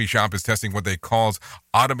coffee shop is testing what they call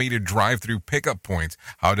automated drive-through pickup points.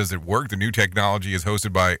 How does it work? The new technology is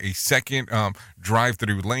hosted by a second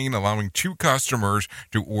drive-through lane, allowing two customers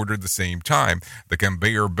to order at the same time. The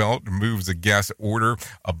conveyor belt moves a guest order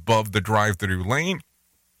above the drive-through lane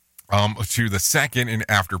to the second, and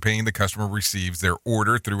after paying, the customer receives their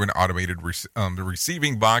order through an automated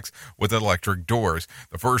receiving box with electric doors.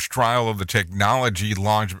 The first trial of the technology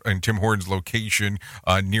launched in Tim Hortons location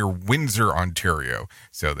near Windsor, Ontario.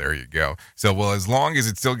 So there you go. So, well, as long as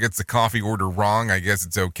it still gets the coffee order wrong, I guess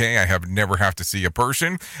it's okay. I never have to see a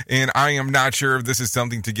person, and I am not sure if this is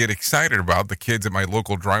something to get excited about. The kids at my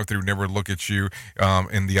local drive-thru never look at you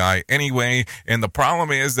in the eye anyway, and the problem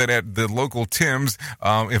is that at the local Tim's,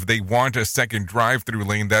 if they want a second drive-through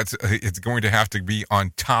lane, it's going to have to be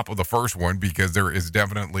on top of the first one because there is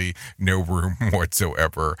definitely no room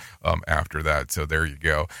whatsoever after that. So there you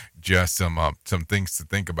go. Just some things to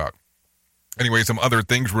think about. Anyway, some other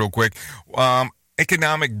things real quick.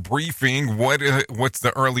 Economic briefing. What's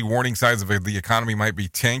the early warning signs of the economy might be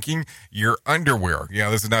tanking? Your underwear.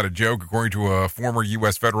 Yeah, this is not a joke. According to a former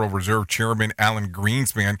U.S. Federal Reserve Chairman, Alan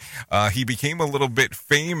Greenspan, he became a little bit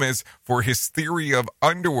famous for his theory of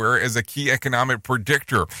underwear as a key economic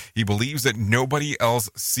predictor. He believes that nobody else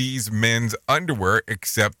sees men's underwear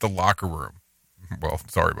except the locker room. Well,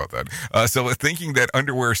 sorry about that. So thinking that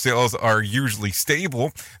underwear sales are usually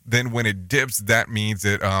stable, then when it dips, that means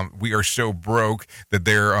that we are so broke that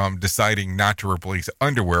they're deciding not to replace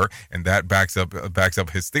underwear, and that backs up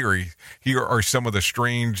his theory. Here are some of the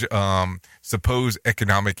strange supposed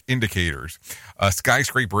economic indicators.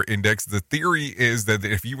 Skyscraper index. The theory is that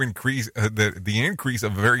if you increase the increase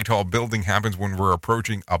of a very tall building happens when we're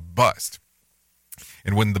approaching a bust.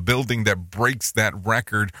 And when the building that breaks that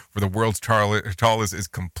record for the world's tallest is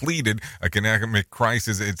completed, economic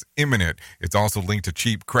crisis is imminent. It's also linked to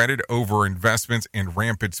cheap credit, over-investments, and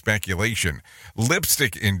rampant speculation.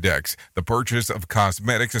 Lipstick index. The purchase of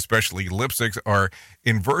cosmetics, especially lipsticks, are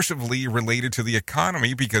inversely related to the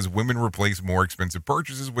economy because women replace more expensive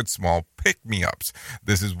purchases with small pick-me-ups.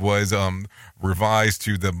 This was revised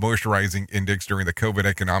to the moisturizing index during the COVID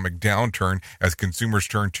economic downturn as consumers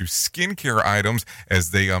turned to skincare items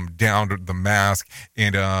as they downed the mask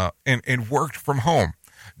and worked from home.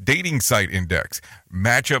 Dating site index.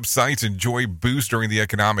 Matchup sites enjoy boost during the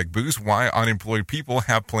economic boost, while unemployed people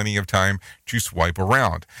have plenty of time to swipe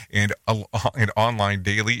around. And online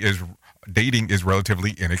dating is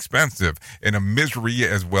relatively inexpensive and a misery,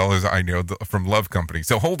 as well as I know from Love Company.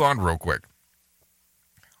 So hold on real quick.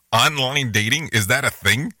 Online dating, is that a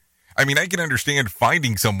thing? I mean, I can understand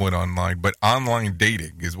finding someone online, but online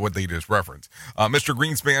dating is what they just reference. Mr.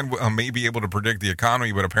 Greenspan may be able to predict the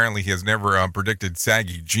economy, but apparently he has never predicted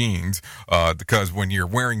saggy jeans because when you're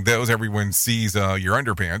wearing those, everyone sees your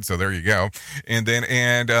underpants. So there you go. And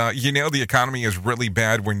the economy is really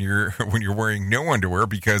bad when you're wearing no underwear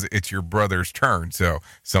because it's your brother's turn. So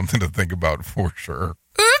something to think about for sure.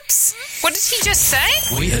 Oops! What did he just say?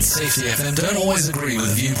 We at Safety FM don't always agree with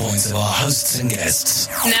the viewpoints of our hosts and guests.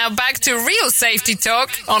 Now back to real safety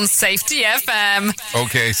talk on Safety FM.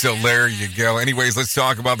 Okay, so there you go. Anyways, let's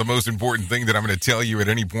talk about the most important thing that I'm going to tell you at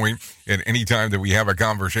any point, at any time that we have a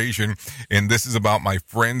conversation. And this is about my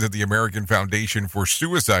friends at the American Foundation for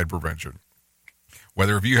Suicide Prevention.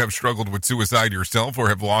 Whether if you have struggled with suicide yourself or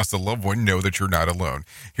have lost a loved one, know that you're not alone.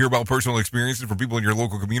 Hear about personal experiences from people in your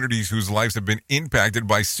local communities whose lives have been impacted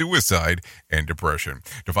by suicide and depression.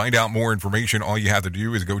 To find out more information, all you have to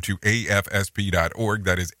do is go to afsp.org.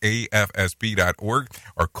 That is afsp.org,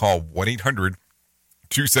 or call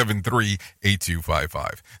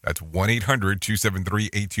 1-800-273-8255. That's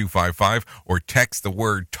 1-800-273-8255, or text the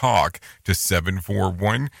word TALK to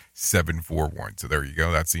 741-741. So there you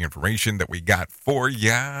go. That's the information that we got for you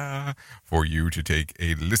to take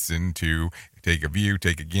a listen to, take a view,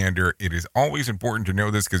 take a gander. It is always important to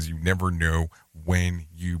know this because you never know when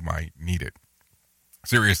you might need it.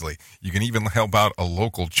 Seriously, you can even help out a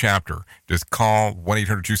local chapter. Just call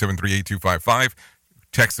 1-800-273-8255.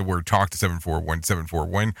 Text the word TALK to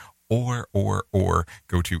 741-741, or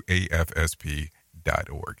go to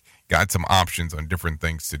afsp.org. Got some options on different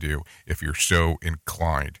things to do if you're so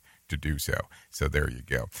inclined to do so. So there you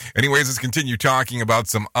go. Anyways, let's continue talking about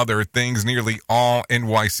some other things. Nearly all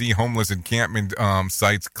NYC homeless encampment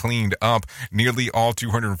sites cleaned up. Nearly all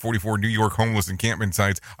 244 New York homeless encampment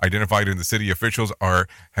sites identified in the city officials are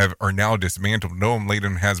now dismantled. Noam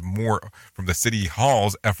Laden has more from the city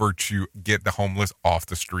hall's effort to get the homeless off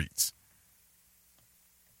the streets.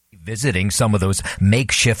 Visiting some of those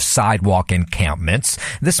makeshift sidewalk encampments.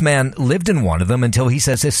 This man lived in one of them until he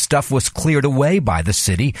says his stuff was cleared away by the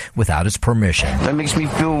city without his permission. That makes me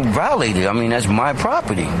feel violated. I mean, that's my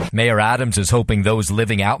property. Mayor Adams is hoping those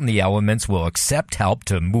living out in the elements will accept help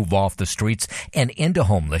to move off the streets and into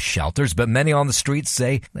homeless shelters, but many on the streets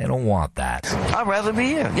say they don't want that. I'd rather be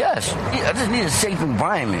here, yes. I just need a safe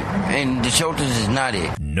environment, and the shelters is not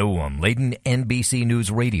it. Noam Laden, NBC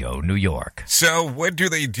News Radio, New York. So what do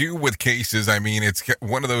they do with cases? I mean, it's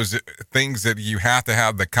one of those things that you have to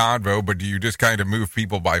have the convo, but do you just kind of move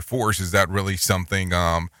people by force? Is that really something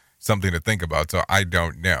to think about? So I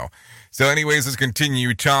don't know. So anyways, let's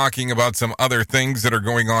continue talking about some other things that are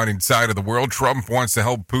going on inside of the world. Trump wants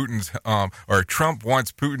Putin's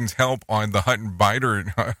help on the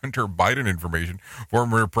Hunter Biden information.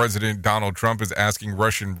 Former President Donald Trump is asking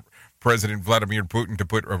Russian President Vladimir Putin to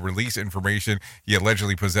release information he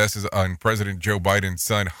allegedly possesses on President Joe Biden's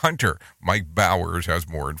son, Hunter. Mike Bowers has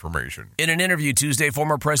more information. In an interview Tuesday,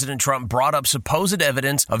 former President Trump brought up supposed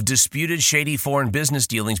evidence of disputed shady foreign business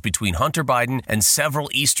dealings between Hunter Biden and several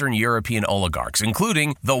Eastern European oligarchs,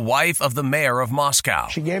 including the wife of the mayor of Moscow.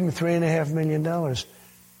 She gave him $3.5 million.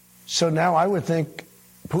 So now I would think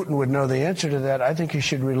Putin would know the answer to that. I think he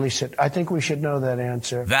should release it. I think we should know that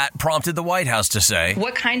answer. That prompted the White House to say,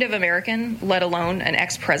 what kind of American, let alone an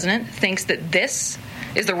ex-president, thinks that this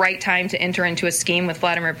is the right time to enter into a scheme with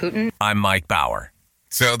Vladimir Putin? I'm Mike Bauer.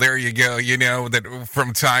 So there you go. You know that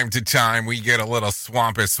from time to time we get a little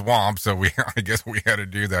swampy swamp, so I guess we had to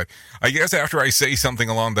do that. I guess after I say something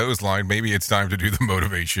along those lines, maybe it's time to do the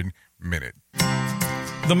Motivation Minute.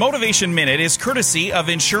 The Motivation Minute is courtesy of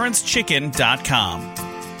InsuranceChicken.com.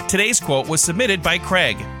 Today's quote was submitted by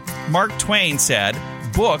Craig. Mark Twain said,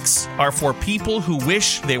 "Books are for people who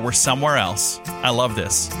wish they were somewhere else." I love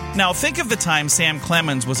this. Now, think of the time Sam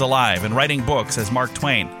Clemens was alive and writing books as Mark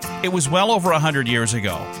Twain. It was well over 100 years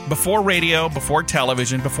ago, before radio, before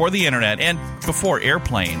television, before the internet, and before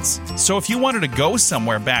airplanes. So if you wanted to go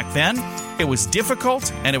somewhere back then, it was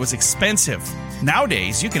difficult and it was expensive.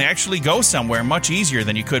 Nowadays, you can actually go somewhere much easier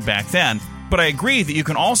than you could back then. But I agree that you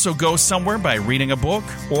can also go somewhere by reading a book,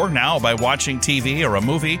 or now by watching TV or a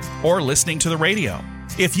movie, or listening to the radio.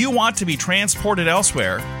 If you want to be transported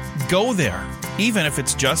elsewhere, go there, even if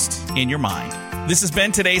it's just in your mind. This has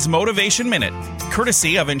been today's Motivation Minute,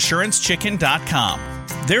 courtesy of InsuranceChicken.com.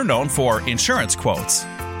 They're known for insurance quotes.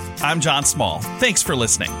 I'm John Small. Thanks for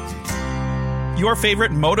listening. Your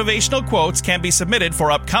favorite motivational quotes can be submitted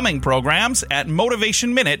for upcoming programs at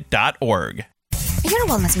motivationminute.org. Your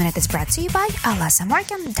Wellness Minute is brought to you by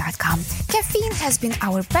alasamorgan.com. Caffeine has been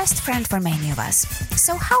our best friend for many of us.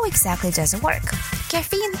 So how exactly does it work?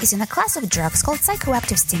 Caffeine is in a class of drugs called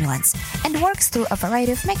psychoactive stimulants and works through a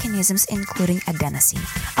variety of mechanisms, including adenosine.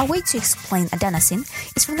 A way to explain adenosine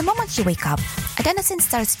is from the moment you wake up, adenosine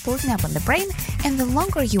starts building up on the brain, and the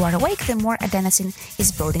longer you are awake, the more adenosine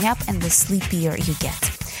is building up and the sleepier you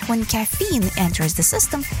get. When caffeine enters the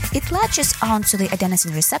system, it latches onto the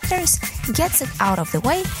adenosine receptors, gets it out of the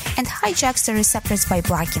way, and hijacks the receptors by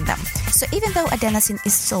blocking them. So even though adenosine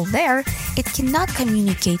is still there, it cannot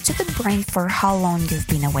communicate to the brain for how long you've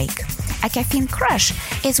been awake. A caffeine crash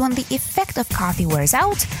is when the effect of coffee wears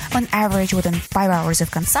out, on average within 5 hours of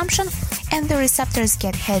consumption, and the receptors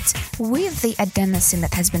get hit with the adenosine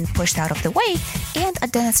that has been pushed out of the way and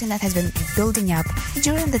adenosine that has been building up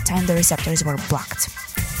during the time the receptors were blocked.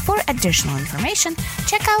 For additional information,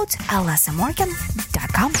 check out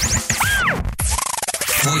alasamorgan.com.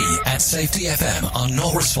 We at Safety FM are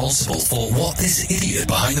not responsible for what this idiot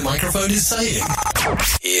behind the microphone is saying.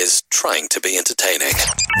 He is trying to be entertaining.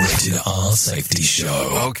 Rated R Safety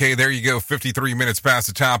Show. Okay, there you go. 53 minutes past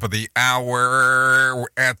the top of the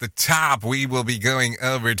hour. At the top, we will be going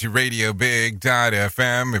over to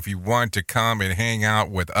RadioBig.fm. If you want to come and hang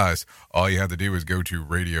out with us, all you have to do is go to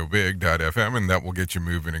RadioBig.fm, and that will get you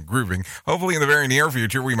moving and grooving. Hopefully, in the very near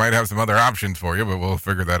future, we might have some other options for you, but we'll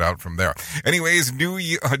figure that out from there. Anyways, New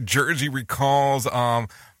Jersey recalls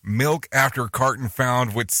milk after carton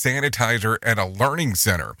found with sanitizer at a learning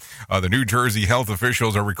center. The New Jersey health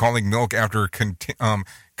officials are recalling milk after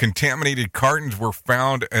contaminated cartons were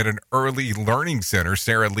found at an early learning center.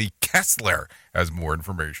 Sarah Lee Kessler has more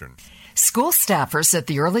information. School staffers at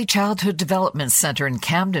the Early Childhood Development Center in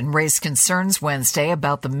Camden raised concerns Wednesday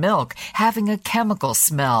about the milk having a chemical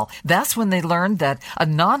smell. That's when they learned that a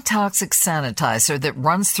non-toxic sanitizer that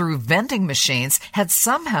runs through vending machines had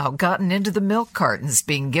somehow gotten into the milk cartons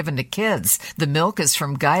being given to kids. The milk is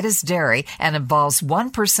from Guida's Dairy and involves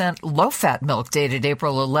 1% low-fat milk dated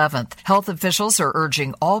April 11th. Health officials are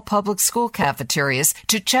urging all public school cafeterias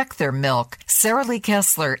to check their milk. Sarah Lee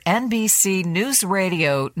Kessler, NBC News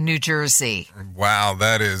Radio, New Jersey. Wow,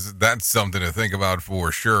 that's something to think about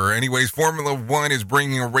for sure. Anyways, Formula One is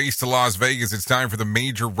bringing a race to Las Vegas. It's time for the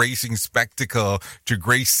major racing spectacle to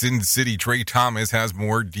grace Sin City. Trey Thomas has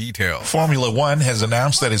more details. Formula One has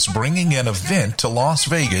announced that it's bringing an event to Las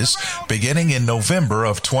Vegas beginning in November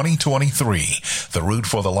of 2023. The route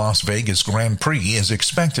for the Las Vegas Grand Prix is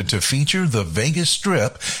expected to feature the Vegas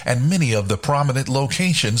Strip and many of the prominent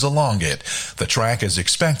locations along it. The track is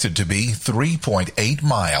expected to be 3.8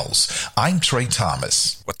 miles. I'm Trey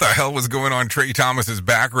Thomas. What the hell was going on Trey Thomas's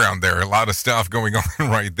background there? A lot of stuff going on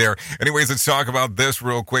right there. Anyways, let's talk about this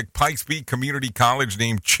real quick. Pikes Peak Community College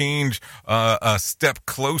name change a step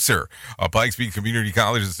closer. Pikes Peak Community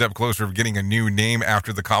College is a step closer of getting a new name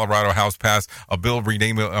after the Colorado House passed a bill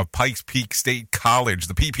renaming Pikes Peak State College.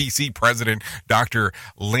 The PPC president, Dr.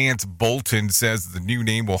 Lance Bolton, says the new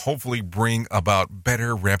name will hopefully bring about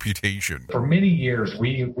better reputation. For many years,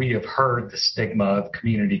 we have heard the stigma of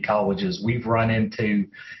community colleges. We've run into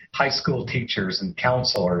high school teachers and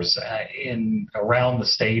counselors around the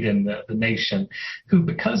state and the nation who,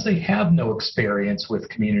 because they have no experience with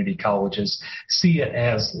community colleges, see it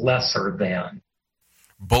as lesser than.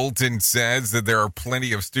 Bolton says that there are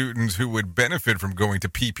plenty of students who would benefit from going to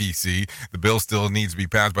PPC. The bill still needs to be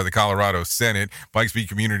passed by the Colorado Senate. Pikes Peak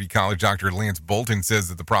Community College Dr. Lance Bolton says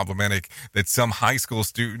that the problematic that some high school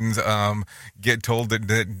students get told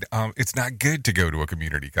that it's not good to go to a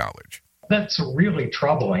community college. That's really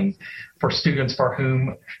troubling for students for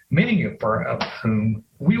whom, many of whom,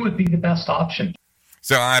 we would be the best option.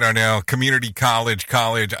 So I don't know, community college,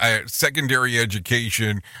 secondary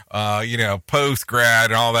education, post-grad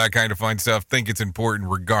and all that kind of fun stuff. Think it's important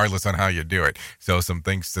regardless on how you do it. So some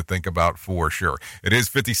things to think about for sure. It is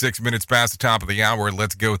 56 minutes past the top of the hour.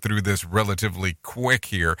 Let's go through this relatively quick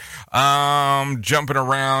here. Jumping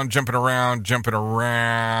around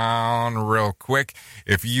real quick.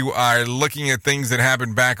 If you are looking at things that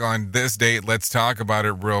happened back on this date, let's talk about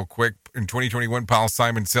it real quick. In 2021, Paul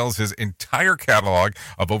Simon sells his entire catalog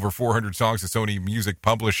of over 400 songs to Sony Music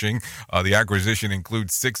Publishing. The acquisition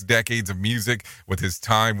includes 6 decades of music with his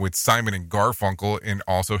time with Simon and Garfunkel and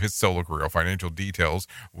also his solo career. Financial details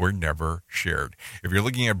were never shared. If you're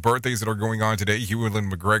looking at birthdays that are going on today,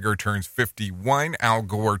 Ewan McGregor turns 51, Al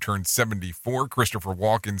Gore turns 74, Christopher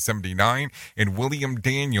Walken 79, and William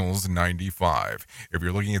Daniels 95. If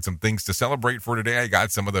you're looking at some things to celebrate for today, I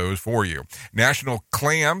got some of those for you. National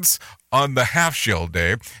Clams on the Half Shell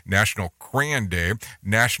Day, National Crayon Day,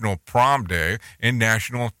 National Prom Day, and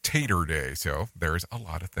National Tater Day. So there's a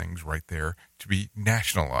lot of things right there to be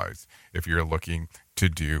nationalized if you're looking to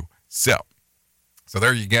do so. So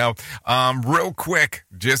there you go. Real quick,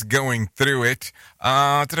 just going through it.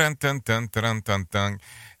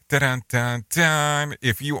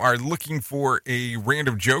 If you are looking for a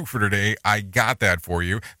random joke for today, I got that for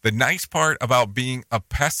you. The nice part about being a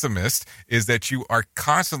pessimist is that you are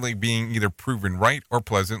constantly being either proven right or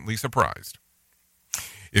pleasantly surprised.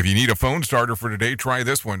 If you need a phone starter for today, try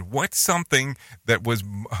this one. What's something that was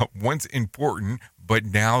once important but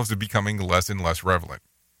now is becoming less and less relevant?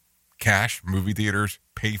 Cash, movie theaters,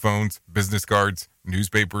 payphones, business cards,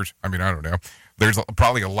 newspapers. I don't know. There's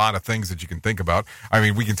probably a lot of things that you can think about.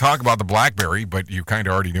 We can talk about the BlackBerry, but you kind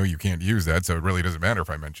of already know you can't use that, so it really doesn't matter if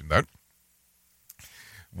I mention that.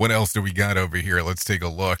 What else do we got over here? Let's take a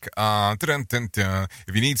look.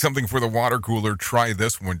 If you need something for the water cooler, try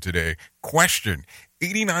this one today. Question: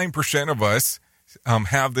 89% of us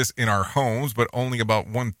have this in our homes, but only about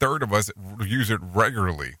 1/3 of us use it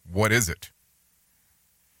regularly. What is it?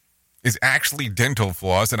 It's actually dental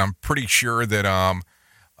floss, and I'm pretty sure that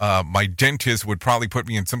my dentist would probably put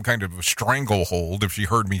me in some kind of a stranglehold if she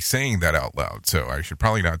heard me saying that out loud. So I should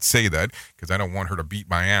probably not say that because I don't want her to beat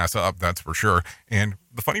my ass up, that's for sure. And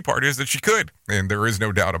the funny part is that she could, and there is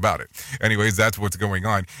no doubt about it. Anyways, that's what's going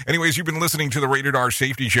on. Anyways, you've been listening to the Rated R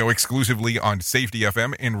Safety Show exclusively on Safety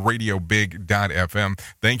FM and RadioBig.fm.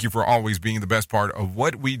 Thank you for always being the best part of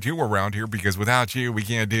what we do around here, because without you, we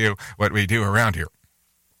can't do what we do around here.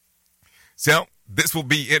 So this will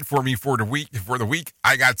be it for me for the week.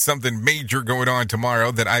 I got something major going on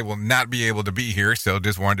tomorrow that I will not be able to be here, so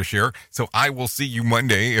just wanted to share. So I will see you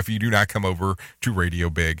Monday if you do not come over to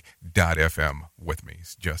RadioBig.fm with me,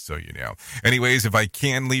 just so you know. Anyways, if I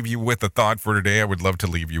can leave you with a thought for today, I would love to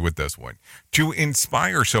leave you with this one. To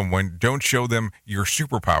inspire someone, don't show them your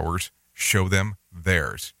superpowers, show them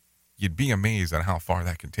theirs. You'd be amazed at how far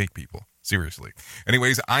that can take people. Seriously.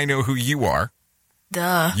 Anyways, I know who you are.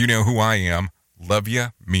 Duh. You know who I am. Love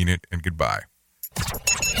ya, mean it, and goodbye.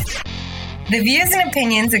 The views and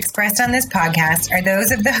opinions expressed on this podcast are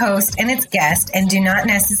those of the host and its guest and do not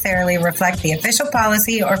necessarily reflect the official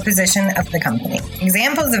policy or position of the company.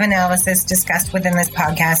 Examples of analysis discussed within this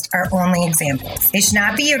podcast are only examples. They should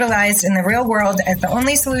not be utilized in the real world as the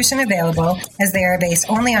only solution available, as they are based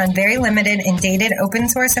only on very limited and dated open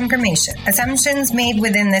source information. Assumptions made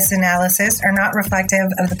within this analysis are not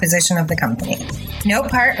reflective of the position of the company. No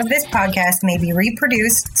part of this podcast may be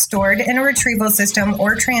reproduced, stored in a retrieval system,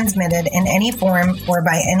 or transmitted in any form or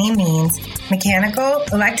by any means, mechanical,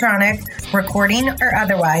 electronic, recording, or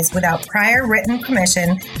otherwise, without prior written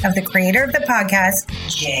permission of the creator of the podcast,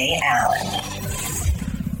 Jay Allen.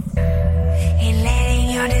 And letting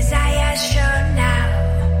your desire